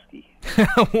Diakowski.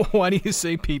 Why do you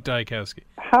say Pete Diakowski?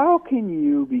 How can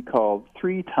you be called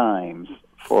 3 times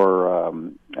for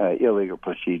illegal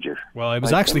procedure? Well, it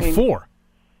was actually 4.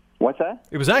 What's that?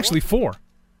 It was actually 4.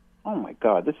 Oh my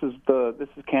God! This is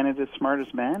Canada's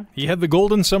smartest man. He had the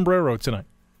golden sombrero tonight.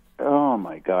 Oh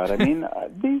my God! I mean,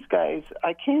 these guys.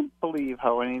 I can't believe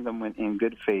how any of them, in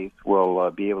good faith, will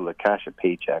be able to cash a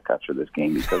paycheck after this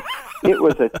game because it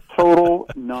was a total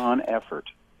non-effort.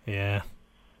 Yeah.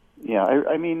 Yeah.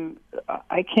 I mean,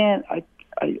 I can't. I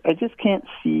just can't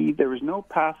see. There was no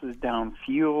passes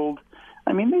downfield.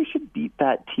 I mean, they should beat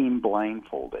that team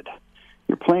blindfolded.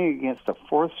 You're playing against a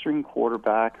 4th-string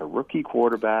quarterback, a rookie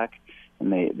quarterback,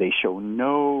 and they show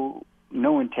no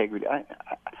integrity. I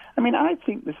mean, I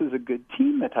think this is a good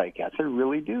team, the Ticats. I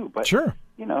really do. But, sure.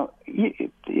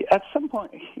 At some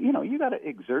point, you got to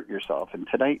exert yourself. And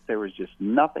tonight there was just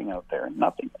nothing out there,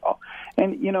 nothing at all.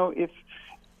 And,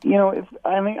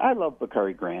 I love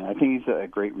Bakari Grant. I think he's a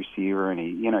great receiver, and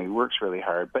he works really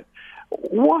hard. But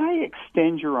why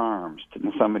extend your arms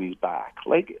to somebody's back?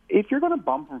 Like, if you're going to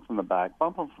bump him from the back,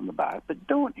 but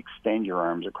don't extend your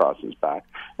arms across his back.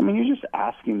 I mean, you're just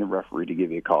asking the referee to give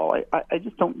you a call. I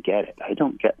just don't get it. I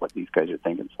don't get what these guys are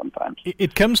thinking sometimes.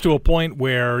 It comes to a point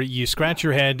where you scratch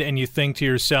your head and you think to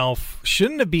yourself,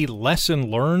 shouldn't it be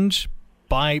lesson learned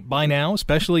by now,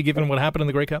 especially given what happened in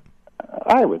the Grey Cup?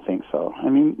 I would think so. I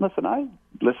mean, listen, I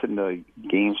listened to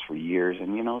games for years,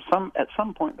 and at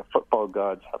some point the football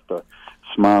gods have to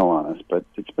smile on us. But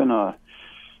it's been a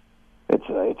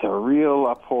real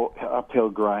uphill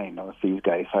grind with these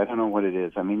guys. I don't know what it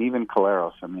is. I mean, even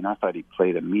Collaros. I mean, I thought he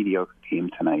played a mediocre game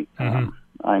tonight. Mm-hmm.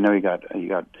 I know he got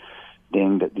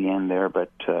dinged at the end there,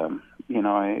 but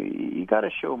you got to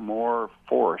show more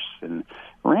force and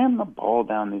ram the ball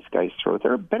down these guys' throats.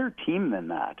 They're a better team than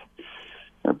that.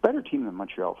 They're a better team than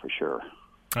Montreal for sure.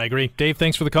 I agree. Dave,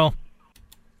 thanks for the call.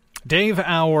 Dave,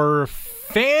 our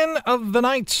fan of the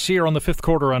night here on the fifth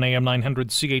quarter on AM 900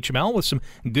 CHML with some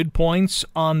good points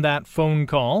on that phone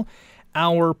call.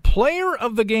 Our player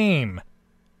of the game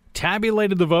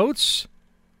tabulated the votes.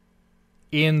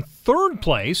 In third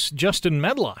place, Justin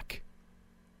Medlock.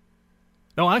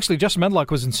 No, actually, Justin Medlock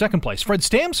was in second place. Fred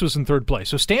Stamps was in third place.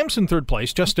 So Stamps in third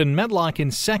place, Justin Medlock in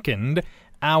second.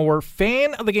 Our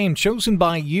fan of the game, chosen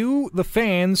by you, the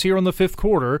fans, here on the fifth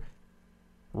quarter,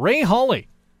 Ray Hawley.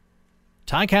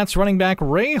 Ticats running back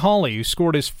Ray Hawley, who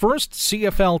scored his first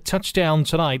CFL touchdown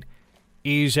tonight,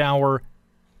 is our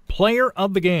player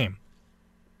of the game.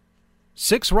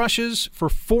 6 rushes for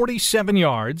 47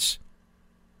 yards,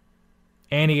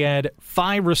 and he had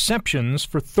 5 receptions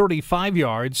for 35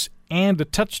 yards and a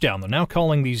touchdown. They're now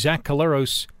calling the Zach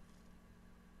Caleros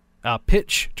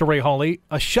pitch to Ray Hawley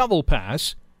a shovel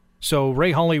pass. So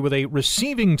Ray Hawley with a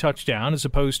receiving touchdown as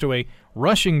opposed to a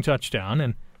rushing touchdown,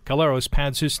 and Caleros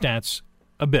pads his stats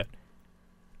a bit.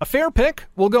 A fair pick,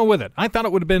 we'll go with it. I thought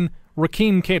it would have been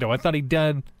Rakeem Cato. I thought he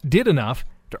did enough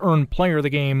to earn player of the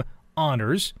game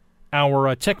honors.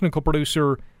 Our technical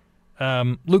producer,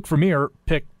 Luke Vermeer,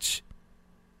 picked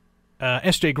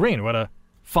S.J. Green, who had a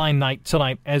fine night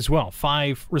tonight as well.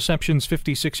 5 receptions,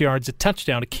 56 yards, a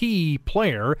touchdown, a key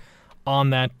player on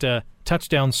that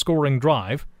touchdown scoring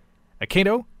drive.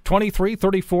 Cato, 23,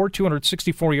 34,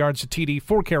 264 yards, a TD,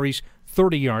 4 carries,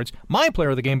 30 yards. My player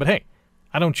of the game, but hey,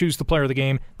 I don't choose the player of the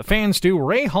game. The fans do.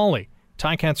 Ray Hawley,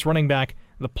 Ticats running back,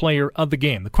 the player of the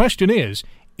game. The question is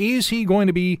he going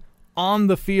to be on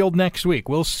the field next week?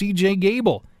 Will C.J.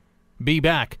 Gable be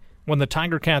back when the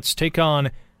Tiger Cats take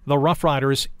on the Rough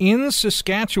Riders in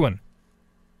Saskatchewan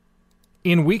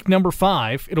in week number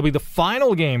 5? It'll be the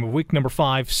final game of week number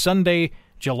 5, Sunday,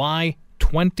 July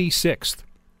 26th.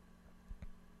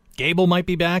 Gable might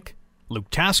be back. Luke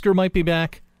Tasker might be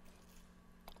back.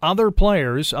 Other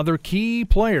players, other key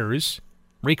players,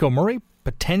 Rico Murray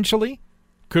potentially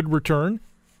could return.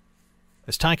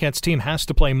 This Ticats team has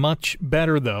to play much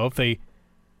better, though, if they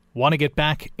want to get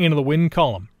back into the win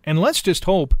column. And let's just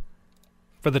hope,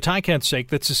 for the Ticats' sake,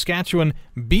 that Saskatchewan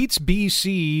beats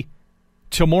BC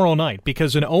tomorrow night,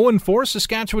 because an 0-4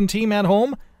 Saskatchewan team at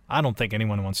home, I don't think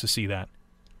anyone wants to see that.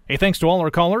 Hey, thanks to all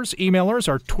our callers, emailers,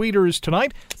 our tweeters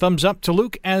tonight. Thumbs up to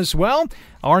Luke as well.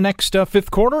 Our next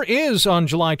fifth quarter is on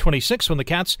July 26th when the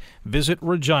Cats visit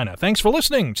Regina. Thanks for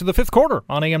listening to the fifth quarter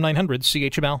on AM 900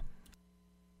 CHML.